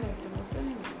coordinator was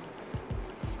telling me.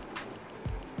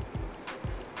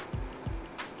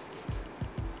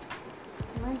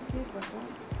 मैं एक चीज़ बताऊँ,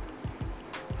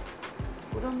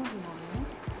 पूरा मत मानो,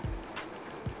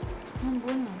 हम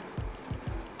बोलना।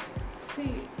 सी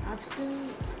आजकल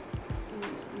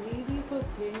ladies और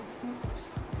जेंट्स में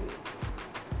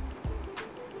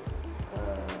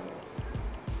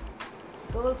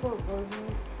गर्ल्स और गर्ल्स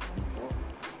में हमको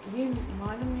ये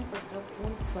मालूम नहीं पड़ता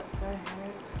कौन सच्चा है,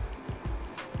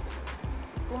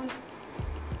 कौन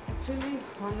एक्चुअली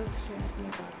हॉनेस्ट है अपनी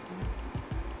बात में,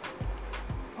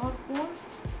 और कौन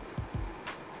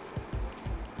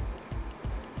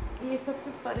ये सब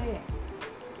के परे है.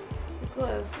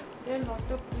 Because there are lot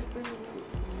of people who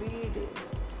read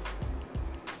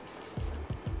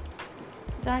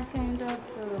that kind of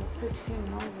fiction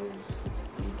novels which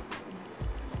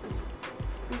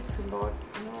speaks about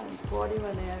body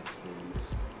वाले actions.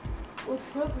 वो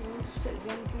सब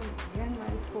यंग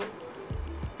माइंड्स को,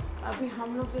 अभी हम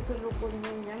लोग जैसे लोग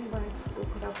बोलेंगे यंग माइंड्स को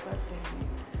खराब करते हैं.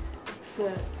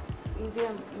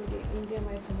 इंडिया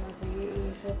में सुना चाहिए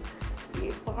ये सब, ये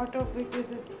part of it is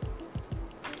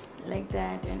like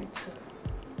that, and it's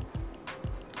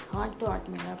hard to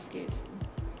admit आपके,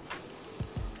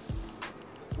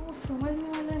 तो वो समझने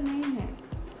वाला नहीं है.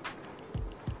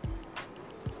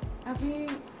 अभी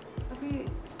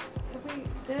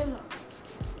there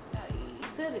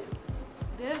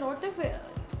are lot of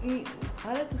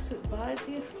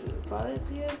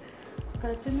भारतीय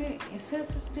कल्चर में ऐसे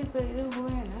सस्ते पैदा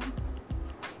हुए हैं ना.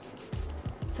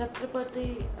 छत्रपति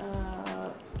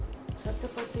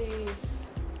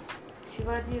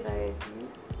शिवाजी राय की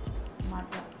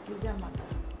माता जीजा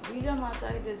माता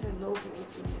जैसे लोग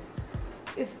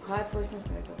इस भारतवर्ष में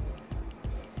पैदा हुए.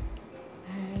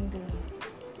 एंड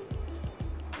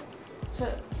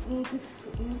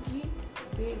उनकी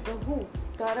बहू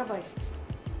ताराबाई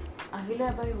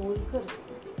अहिल्याबाई होलकर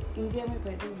इंडिया में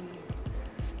पैदा हुई है.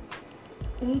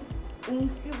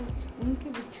 उनकी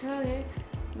विचार है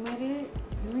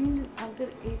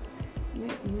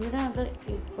मेरा अगर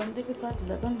एक बंदे के साथ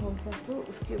लगन हो गया तो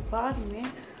उसके बाद में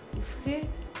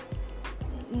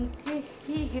उनके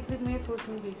ही हित में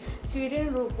सोचूंगी. She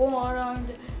didn't go around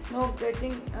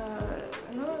getting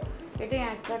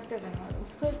attracted and all.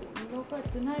 उसका लोगों का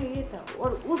इतना ये था.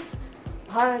 और उस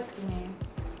भारत में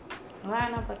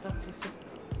राणा प्रताप जैसे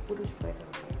पुरुष पैदा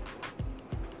हुए.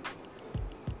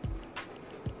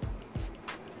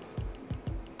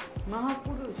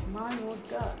 महापुरुष,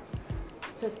 महायोद्धा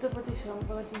छत्रपति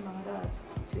शिवाजी महाराज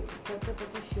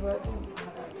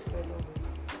पैदा हुए.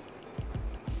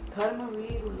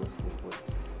 धर्मवीर उसको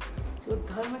जो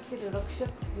धर्म के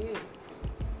रक्षक थे.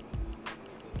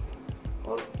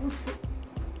 और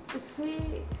उसी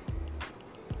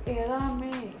एरा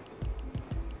में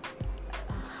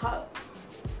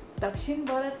दक्षिण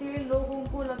भारतीय लोगों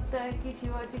को लगता है कि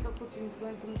शिवाजी का कुछ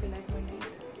इन्फ्लुएंस उनके लाइफ में नहीं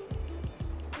है.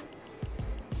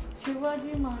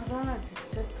 शिवाजी महाराज,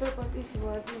 छत्रपति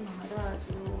शिवाजी महाराज,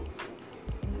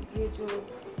 ये जो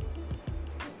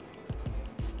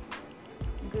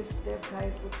भाई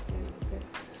कुछ थे,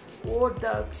 वो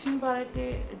दक्षिण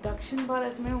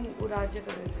भारत में वो राज्य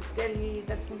कर रहे थे. दिल्ली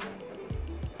दक्षिण भारत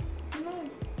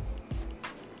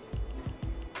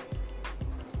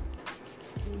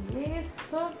ये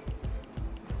सब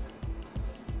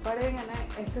पढ़ेगा ना,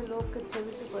 ऐसे लोग के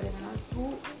छवि से पढ़ेगा ना तो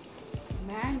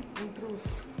मैन इम्प्रूव्स.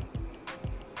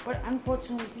 पर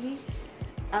अनफॉर्चुनेटली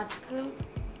आजकल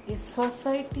इस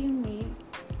सोसाइटी में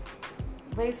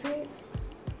वैसे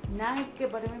नायक के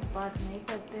बारे में बात नहीं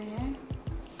करते हैं,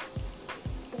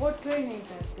 पोर्ट्रे नहीं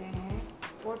करते हैं.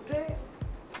 पोर्ट्रे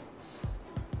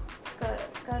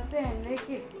करते हैं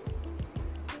लेकिन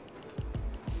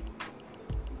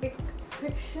एक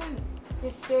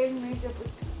स्टेज में जब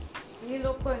ये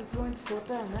लोग को इन्फ्लुएंस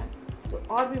होता है ना तो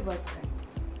और भी बढ़ता है।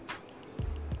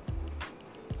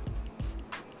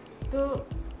 तो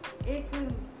एक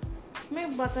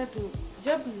मैं बताती हूँ,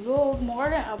 जब लोग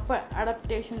modern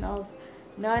adaptation of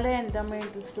Nala and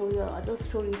Damayanti story और अदर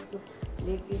स्टोरीज को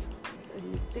लेके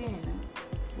लिखते हैं ना,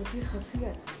 मुझे हंसी आती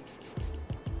है।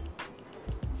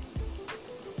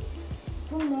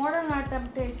 तो मॉडर्न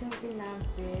अडेप्टेशन के नाम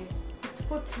पे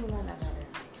इसको छूना लगा रहे हैं।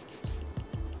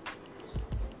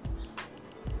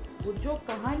 वो जो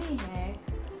कहानी है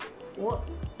वो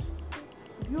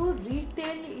you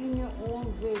retell in your own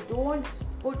way, don't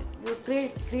put you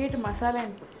create masala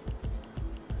and put।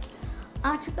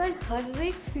 आजकल हर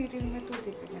एक सीरियल में तो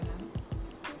देखेगा ना,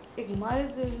 एक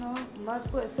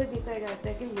मर्द को ऐसे दिखाया जाता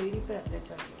है कि लेडी पर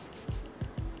अत्याचार,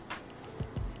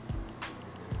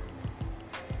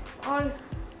 और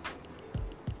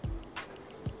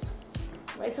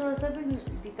वैसा भी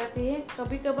दिखाते हैं,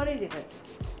 कभी कभार ही दिखाते।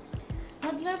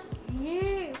 मतलब ये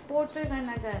पोर्ट्रे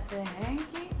करना चाहते हैं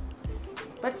कि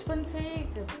बचपन से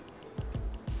एक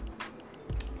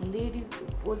लेडी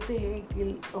बोलते हैं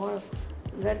कि और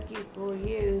लड़की को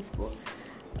ये इसको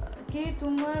कि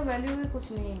तुम्हारा वैल्यू ही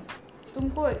कुछ नहीं है,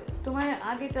 तुमको तुम्हारे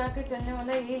आगे जाके चलने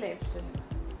वाला ये लाइफ चलना।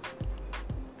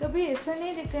 कभी ऐसा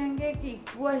नहीं दिखाएंगे कि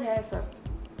इक्वल है सब।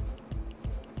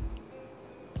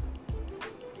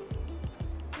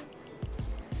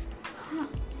 हाँ,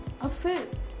 और फिर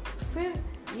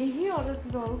यही औरत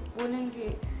लोग बोलेंगे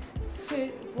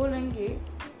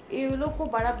ये लोग को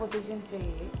बड़ा पोजीशन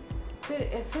चाहिए। फिर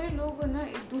ऐसे लोग ना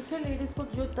एक दूसरे लेडीज़ को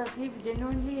जो तकलीफ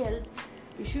जेन्युइनली हेल्थ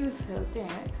इश्यूज होते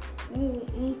हैं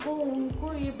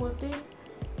उनको ये बोलते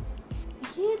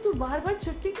ये तो बार बार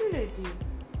छुट्टी क्यों रहती है।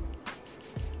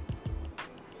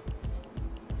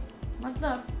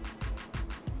 मतलब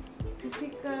किसी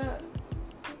का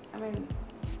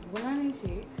बोलना नहीं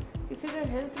चाहिए, किसी का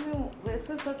हेल्थ में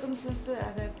वैसे सर्कमस्टेंस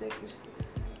आ जाते हैं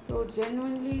तो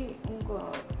जेन्युइनली उनको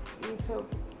ये सब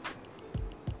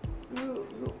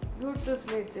यूट्रस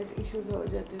रिलेटेड इश्यूज हो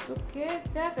जाते हैं। तो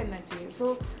क्या करना चाहिए? तो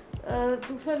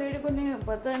दूसरा लेडी को नहीं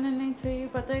बताना नहीं चाहिए,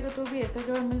 बताएगा तो भी ऐसा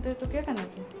जवाब मिलता है तो क्या करना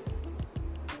चाहिए?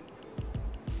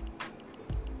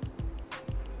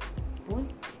 बोल।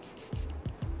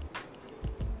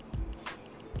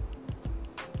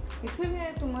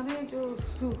 इसीलिए तुम्हारे जो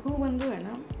सुहू बंधु है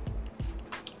ना,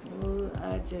 वो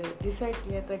आज डिसाइड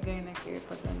किया था गए ना के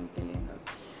पकड़ने के लिए।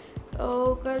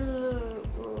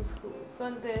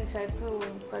 कल शायद तो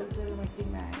कल तो मीटिंग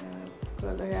में आएगा,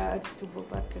 कल या आज तो वो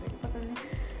बात करेंगे, पता नहीं।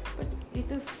 But it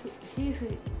is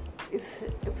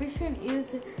efficient is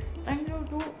trying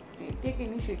to take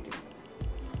initiative।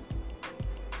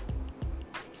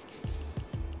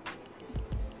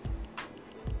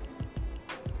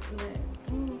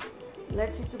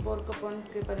 Lachit बोरकपन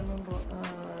के बारे में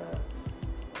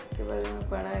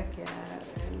पढ़ा है क्या?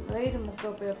 लैर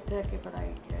मुखोपाध्याय के पढ़ा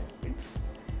है क्या?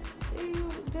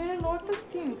 There are a lot of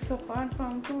things apart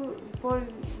from for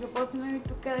your personality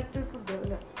to character to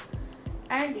develop,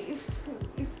 and if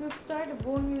you start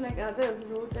going like others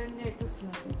do, then it is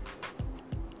nothing,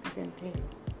 I can tell you।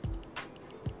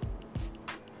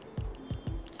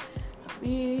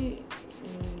 अभी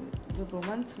जो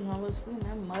romance novels भी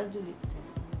ना मर्द लिखते हैं,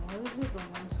 मर्द भी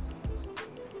romance novels,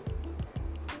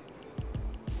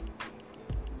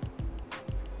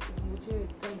 मुझे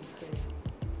एकदम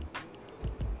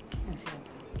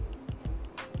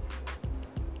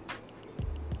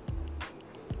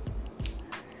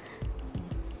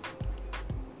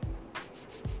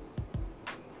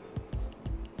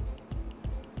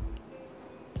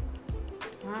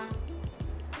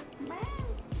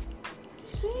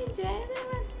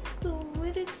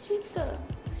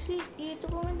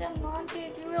I'm not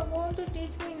teaching you. You're going to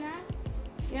teach me now?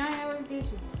 Yeah, I will teach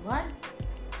you. What?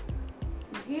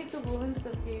 गीत गोविंद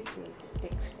करके एक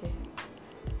टेक्स्ट है,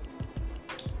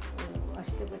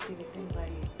 अष्टपति विपिन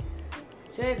भाई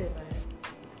जयदेव है,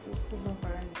 उसको मैं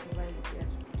पढ़ा नहीं भाई लिखा,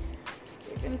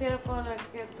 लेकिन तेरा कॉल आ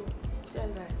गया तो चल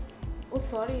रहा है। ओ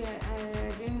sorry, I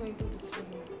didn't mean to disturb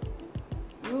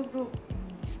you.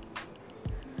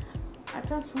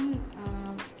 अच्छा सुन,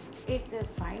 एक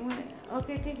 5 मिनट,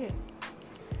 ओके ठीक है,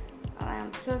 आई एम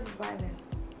चल बाय देन।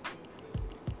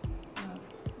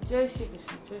 जय श्री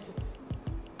कृष्ण, जय श्री कृष्ण।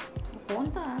 कौन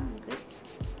था अंकल?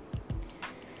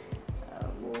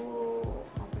 वो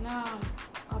अपना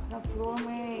फ्लोर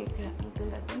में एक अंकल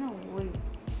रहते ना, वही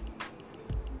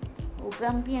वो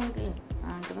क्रम्पी अंकल।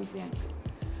 हाँ क्रम्पी अंकल।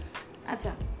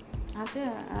 अच्छा,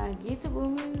 गीत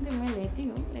गोविंद मैं लेती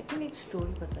हूँ, लेकिन एक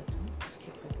स्टोरी बताती हूँ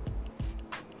उसके ऊपर।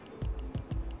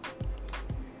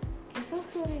 कैसा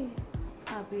स्टोरी?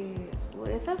 अभी वो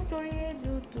ऐसा स्टोरी है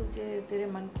जो तुझे तेरे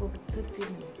मन को तृप्ति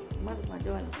मिलेगी, मज़े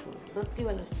वाला स्टोरी, भक्ति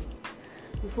वाला story.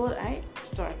 Before I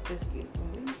start this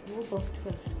movie, वो भक्ति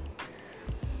वाला स्टोरी।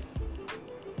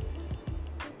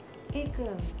 एक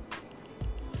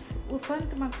वो संत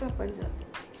मात्रा पड़ जाते,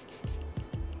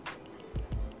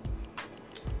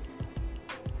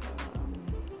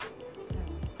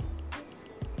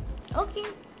 okay.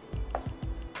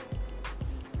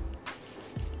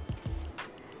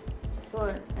 So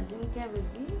Ajinkya will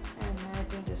be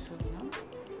narrating the story now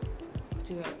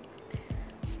to you.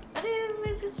 अरे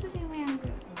मेरी स्टोरी में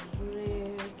अरे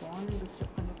कौन डिस्टर्ब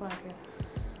करने को आ गया।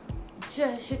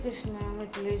 जय श्री कृष्ण,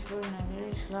 मिथिलेश्वर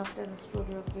नरेश लाफ्टर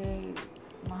स्टूडियो के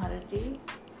महारथी।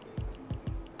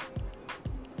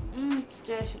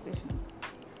 जय श्री कृष्ण।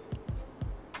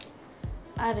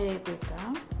 अरे बेटा,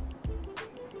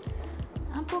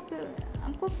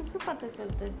 आपको कैसे पता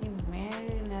चलता है कि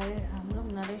हम लोग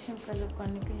नरेशन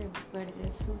करने के लिए बैठ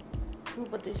गए।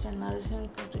 सुप्रतिष्ठा नरेशन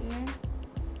कर रही है।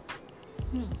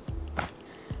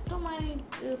 तो मेरी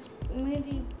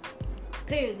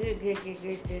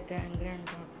ग्रेट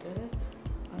डॉक्टर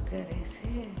अगर ऐसे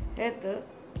है तो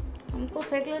हमको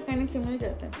सेटल करने से मिल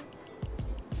जाता है,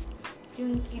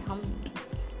 क्योंकि हम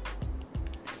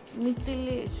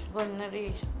मिथिलेश्वर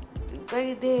नरेश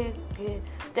वैदिक के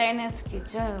डायनेस्टी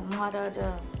के महाराजा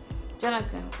जनक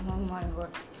हैं।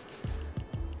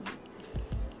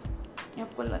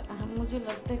 आपको मुझे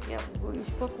लगता है कि आपको इस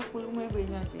पर कुल में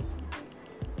भेजना चाहिए।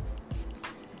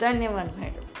 धन्यवाद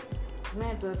मैडम,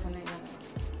 मैं तो ऐसा नहीं जाना।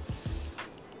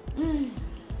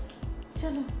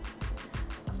 चलो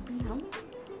अभी हम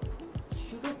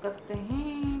शुरू करते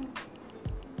हैं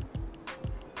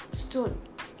स्टोरी।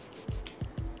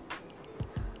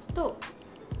 तो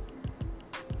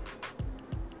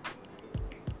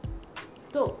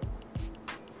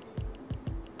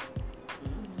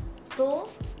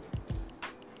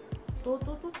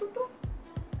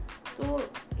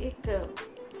एक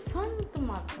संत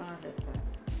महात्मा रहता है।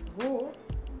 वो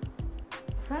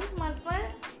संत महात्मा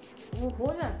वो हो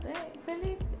जाता है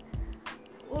पहले।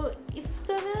 वो इस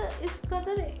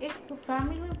कदर एक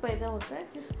फैमिली में पैदा होता है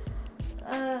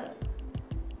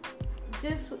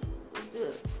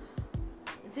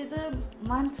जिधर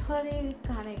मांसाहारी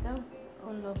खाने का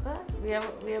उन लोग का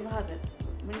व्यवहार रहता,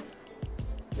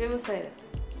 व्यवसाय रहता है।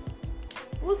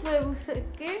 उस व्यवसाय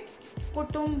के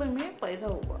कुटुंब में पैदा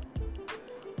हुआ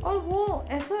और वो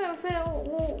ऐसा व्यवसाय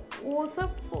वो सब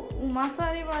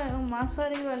मांसाहारी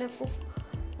वाले को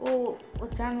वो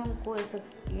जानवर को ऐसा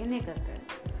ये नहीं करता है,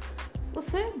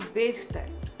 उसे बेचता है।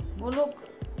 वो लोग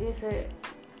ऐसे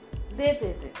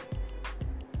देते थे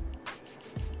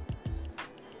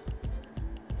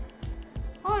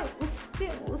और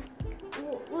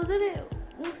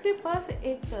उसके पास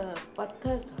एक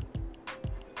पत्थर था।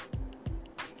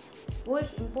 वो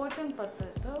एक इम्पोर्टेंट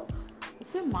पत्थर था,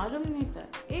 उसे मालूम नहीं था।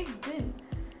 एक दिन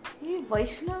ये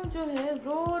वैष्णव जो है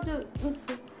रोज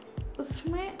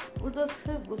उसमें उधर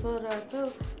से गुजर रहा था,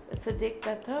 ऐसे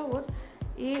देखता था और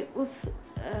ये उस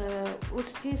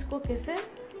चीज़ को कैसे,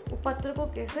 वो पत्थर को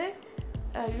कैसे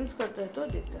यूज करता है तो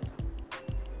देखता था।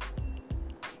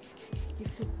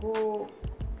 किसी को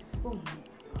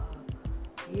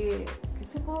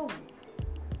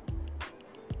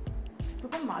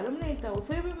मालूम नहीं था,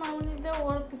 उसे भी मालूम नहीं था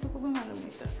और किसी को भी मालूम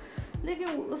नहीं था। लेकिन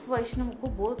उस वैष्णव को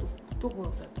बहुत दुख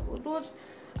होता था। वो रोज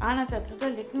आना चाहता था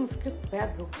लेकिन उसके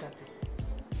पैर रुक जाते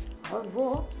थे। और वो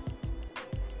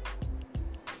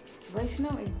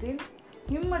वैष्णव एक दिन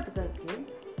हिम्मत करके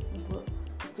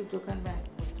उसकी दुकान में आके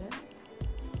बोलता है,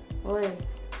 ओए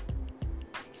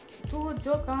तू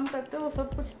जो काम करता है वो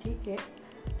सब कुछ ठीक है,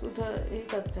 तू ये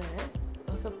करता है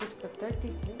और सब कुछ करता है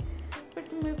ठीक है,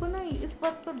 बट मेरे को ना इस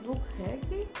बात का दुख है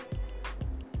कि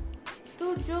तू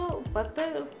जो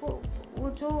पत्थर को वो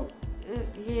जो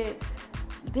ये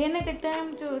देने के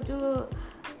टाइम जो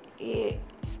ये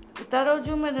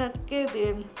तराजू में रख के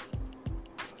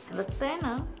रखता है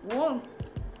ना,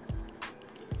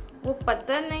 वो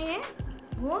पत्थर नहीं है,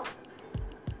 वो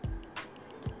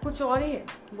कुछ और ही है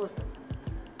बोलता।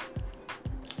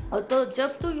 और तो जब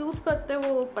तू यूज करते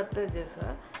वो पत्थर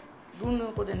जैसा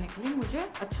दूसरों को देने के लिए मुझे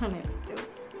अच्छा नहीं लगते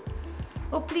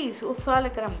वो प्लीज उस साल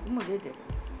क्रम को मुझे दे दो,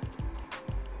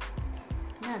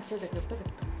 मैं अच्छे जगह पे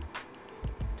रखता हूँ।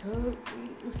 तो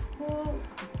उसको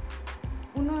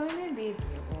उन्होंने दे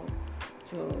दिया, वो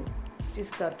जो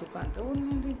जिसका दुकान था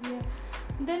उन्होंने दे दिया।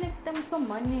 देने के टाइम उसका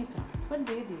मन नहीं था पर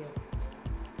दे दिया।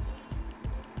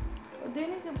 और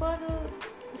देने के बाद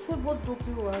उससे बहुत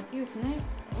दुखी हुआ कि उसने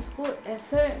उसको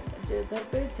ऐसे घर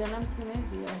पे जन्म क्यों नहीं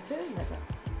दिया, ऐसे लगा।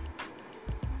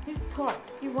 He thought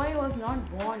कि why was not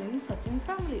born in such a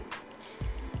family।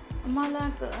 मला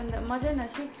माझ्या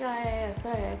नशीब काय आहे असं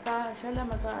आहे का अशाला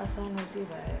माझा असा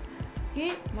नशीब आहे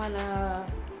की मला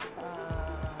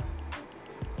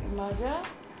माझ्या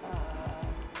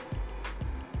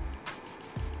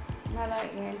मला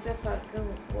यांच्यासारखं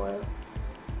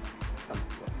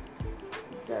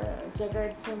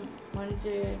जगायचं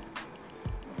म्हणजे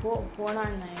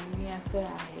होणार नाही. मी असं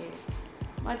आहे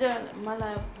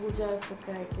मला पूजा असं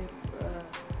करायचे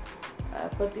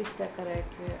प्रतिष्ठा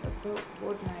करायचे असं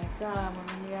होत नाही का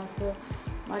म्हणून मी असं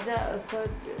माझ्या असं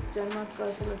जन्म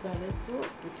कशाला झालं तो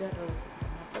विचार करत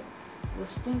होता. was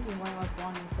thinking when I was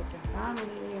born in such a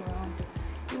family,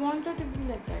 he wanted to be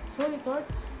like that. So he thought,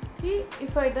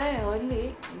 if I die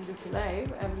early in this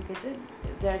life, I will get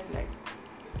that life.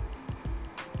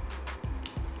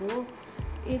 So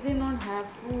he did not have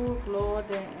food,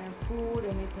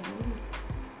 anything.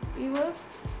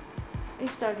 He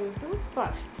started to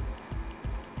fast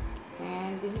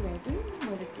and he went to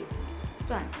meditation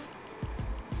trance.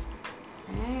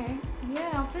 And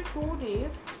after 2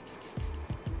 days,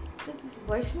 this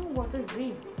Vaishnav got a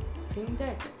dream saying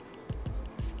that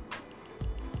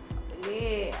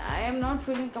I am not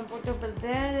feeling comfortable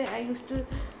there. I used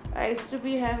to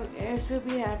be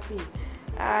happy.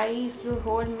 I used to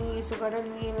hold me, used to cuddle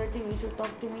me, everything. He used to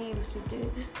talk to me, used to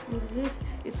do this,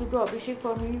 used to do abhishek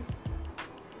for me.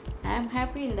 I am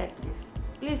happy in that place.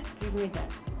 Please give me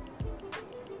that.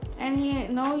 And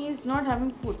now he is not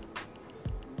having food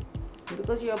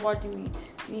because you are brought me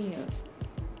here.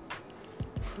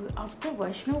 So after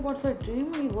Vaishnav got a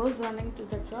dream, he was running to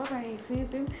the shop and he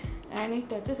sees him and he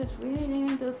touches his feet and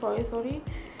he says sorry,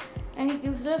 and he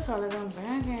gives the salagram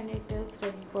back and he tells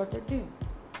that he got a dream.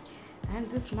 And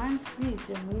this man feels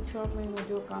a meat shop में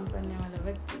जो काम करने वाला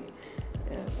व्यक्ति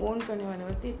own करने वाला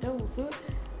व्यक्ति था उसे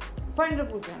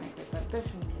पंढरपुर जाने का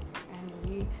दर्शन के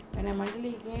लिए. And when a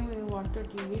mandali came,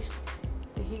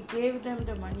 he gave them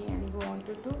the money and he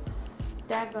wanted to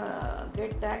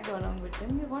get tagged along with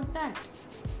them. He got tagged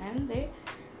and they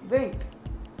went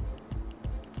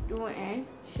to an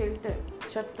shelter,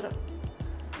 chatra,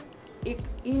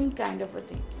 inn kind of a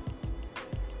thing,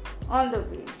 on the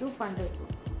way to Pandharpur.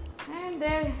 And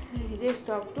there they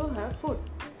stopped to have food.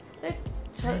 That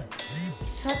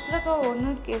छत्र का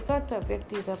owner कैसा था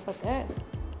व्यक्ति था पता है?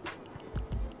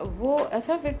 वो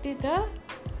ऐसा व्यक्ति था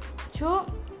जो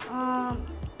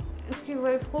उसकी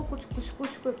वाइफ को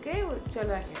कुछ करके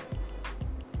चला गया.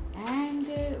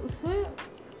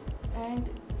 एंड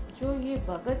जो ये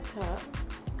भगत था,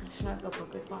 कृष्णा का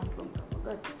भगत, पांडवों का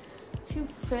भगत, she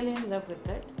fell in love with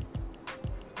that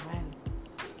man.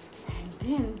 And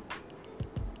then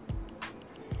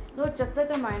तो छत्र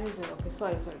का मैनेजर,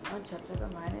 not छत्र का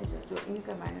मैनेजर, जो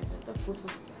इनका मैनेजर था, खुश हो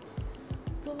गया.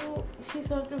 So she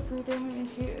started to feed him, and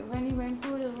when he went to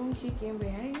the room, she came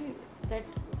behind. That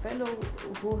fellow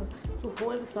who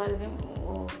hold the salagram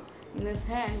in his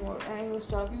hand, and he was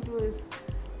talking to his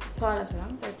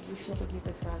salagram, that Vishnupati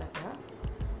का salagram,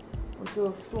 जो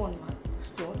stone, and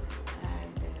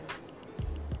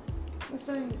was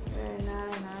doing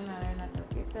Narayan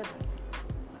करके कर रहा था.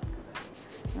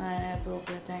 So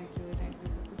okay, thank you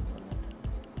कुछ बोला था.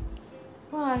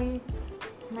 भाई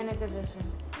मैंने कहा दर्शन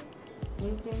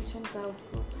इंटेंशन था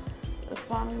उसको,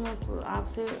 स्वामी में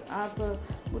आप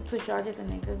मुझसे शादी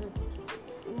करने का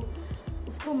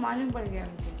उसको मालूम पड़ गया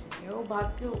इंटेंशन. वो भाग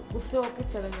के गुस्से होकर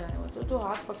चले जाने वाला तो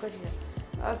हाथ पकड़ लिया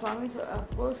और स्वामी से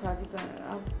आपको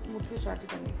आप मुझसे शादी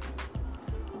करने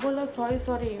की बोला.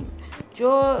 सॉरी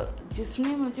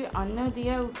जिसने मुझे अन्न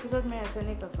दिया है उसके साथ मैं ऐसा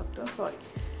नहीं कर सकता, सॉरी.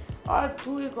 और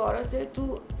तू एक औरत है, तू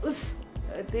उस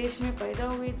देश में पैदा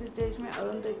हुई जिस देश में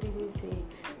अरुंधति जैसे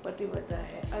पतिव्रता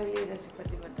है, अगले जैसे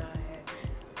पतिव्रता है.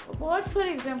 बहुत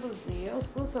सारे एग्जाम्पल्स दिए,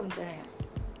 उसको समझाया.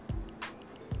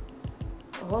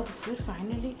 और फिर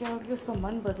फाइनली क्या हो गया, उसका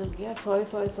मन बदल गया,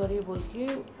 सॉरी बोल के.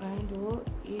 एंड वो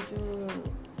ये जो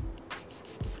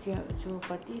उसके जो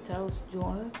पति था, उस जो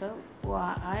ऑनर था, वो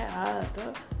आ रहा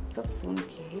था, सब सुन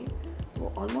के वो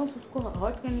ऑलमोस्ट उसको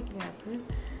हर्ट करने के लिए. फिर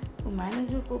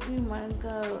मैनेजर को भी मन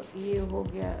का ये हो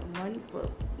गया,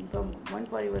 मन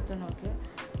परिवर्तन हो गया.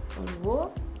 और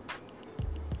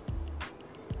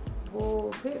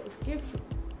वो फिर उसके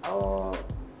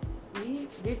he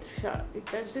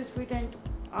touched his feet and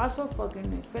asked for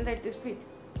forgiveness, fell at his feet.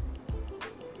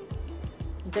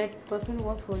 That person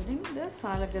was holding the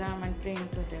salagram and praying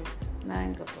to them,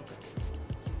 Narayan का भगत.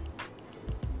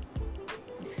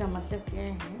 इसका मतलब क्या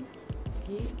है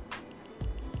कि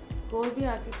कोई भी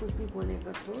आके कुछ भी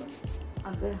बोलेगा तो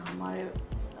अगर हमारे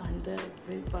अंदर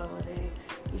विल पावर है,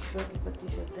 ईश्वर के प्रति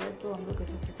श्रद्धा है, तो हम लोग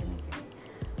कैसे फिर नहीं करेंगे.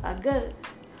 अगर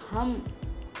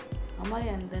हमारे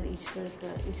अंदर ईश्वर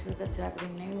का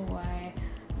जागरण नहीं हुआ है,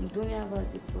 दुनिया भर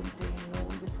की सुनते हैं,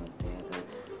 लोगों की सुनते हैं। अगर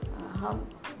हम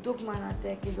दुख मनाते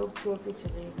हैं कि लोग छोड़ के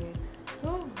चले गए, तो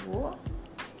वो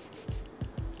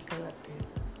गलत है।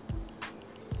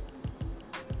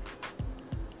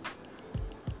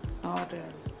 और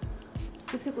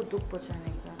किसी को दुख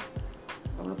पहुँचाने का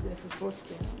हम लोग जैसे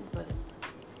सोचते हैं, पर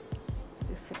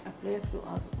इससे applies to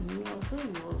me also,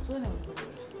 you also, and everybody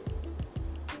also.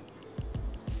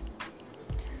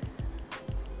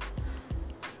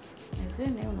 ऐसे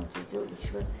नहीं होना चाहिए। जो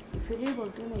ईश्वर, इसीलिए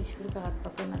बोलती हूँ मैं, ईश्वर का हाथ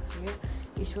पकड़ना चाहिए,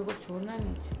 ईश्वर को छोड़ना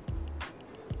नहीं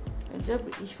चाहिए।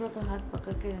 जब ईश्वर का हाथ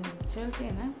पकड़ के चलते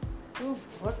हैं ना, तो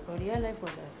बहुत बढ़िया लाइफ हो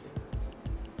जाती है।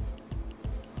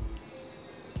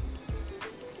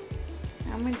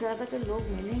 हमें ज़्यादातर लोग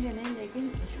मिलेंगे नहीं,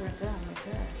 लेकिन ईश्वर का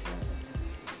हमेशा आशीर्वाद होता है।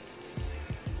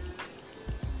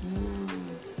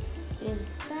 इस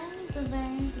टाइम टू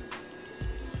बैंक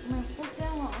मैं पूछा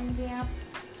होंगे आप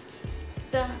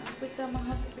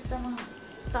पितामह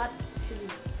तातश्री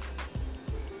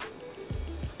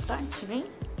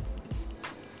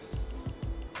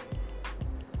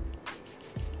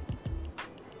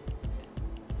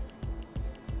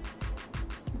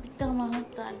पितामह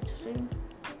तातश्री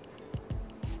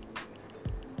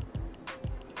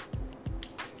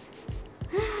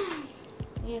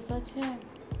ये सच है।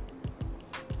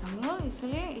 हम लोग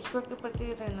इसलिए ईश्वर के प्रति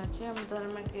रहना चाहिए, हम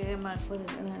धर्म के मार्ग पर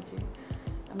रहना चाहिए।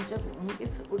 हम जब उनके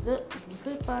उधर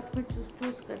दूसरे पाथ में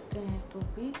चूज करते हैं तो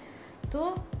भी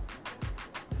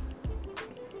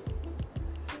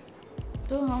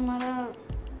तो हमारा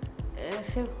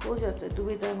ऐसे हो जाता है,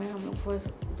 दुविधा में हम लोग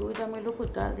दुविधा में लोग को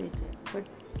डाल देते हैं। बट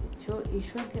जो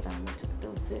ईश्वर के राह में चलते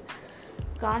हैं, उससे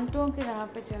कांटों के राह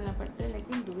पे चलना पड़ता है,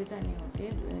 लेकिन दुविधा नहीं होती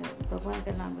है। भगवान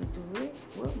का नाम लेते हुए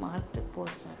वो मार्ग तक पहुँच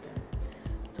जाता है।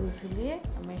 तो इसलिए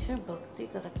हमेशा भक्ति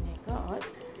का रखने का, और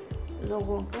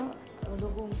लोगों को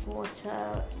अच्छा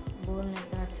बोलने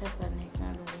का, अच्छा करने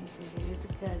का, लोगों के लिए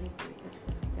हितकारी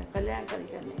करने का, कल्याणकारी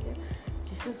करने का,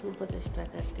 जिसमें शुभ प्रतिष्ठा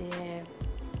करते हैं।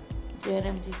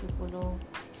 जयराम जी की बोलो,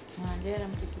 हाँ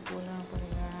जयराम जी की बोलना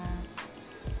पड़ेगा।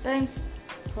 थैंक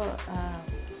फॉर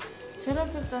चलो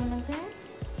फिर कल मिलते हैं।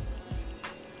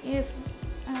 यस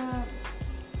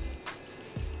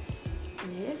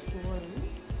यस बोल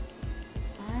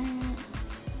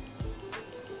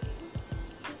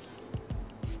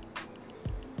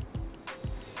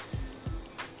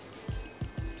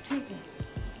ठीक है।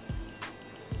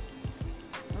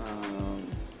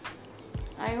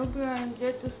 I hope you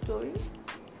enjoyed the story,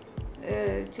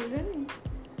 children,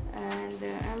 and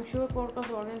I'm sure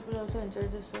podcast audience will also enjoy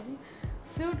the story.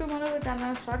 See you tomorrow with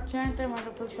another short chant and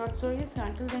wonderful short stories.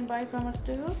 Until then, bye from us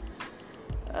to you.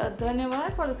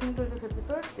 Dhanyawad for listening to this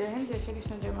episode. Jai Hind, Jai Shri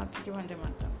Krishna, Jai Mata, Jai Vande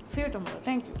Mataram. See you tomorrow.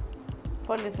 Thank you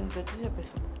for listening to this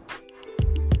episode.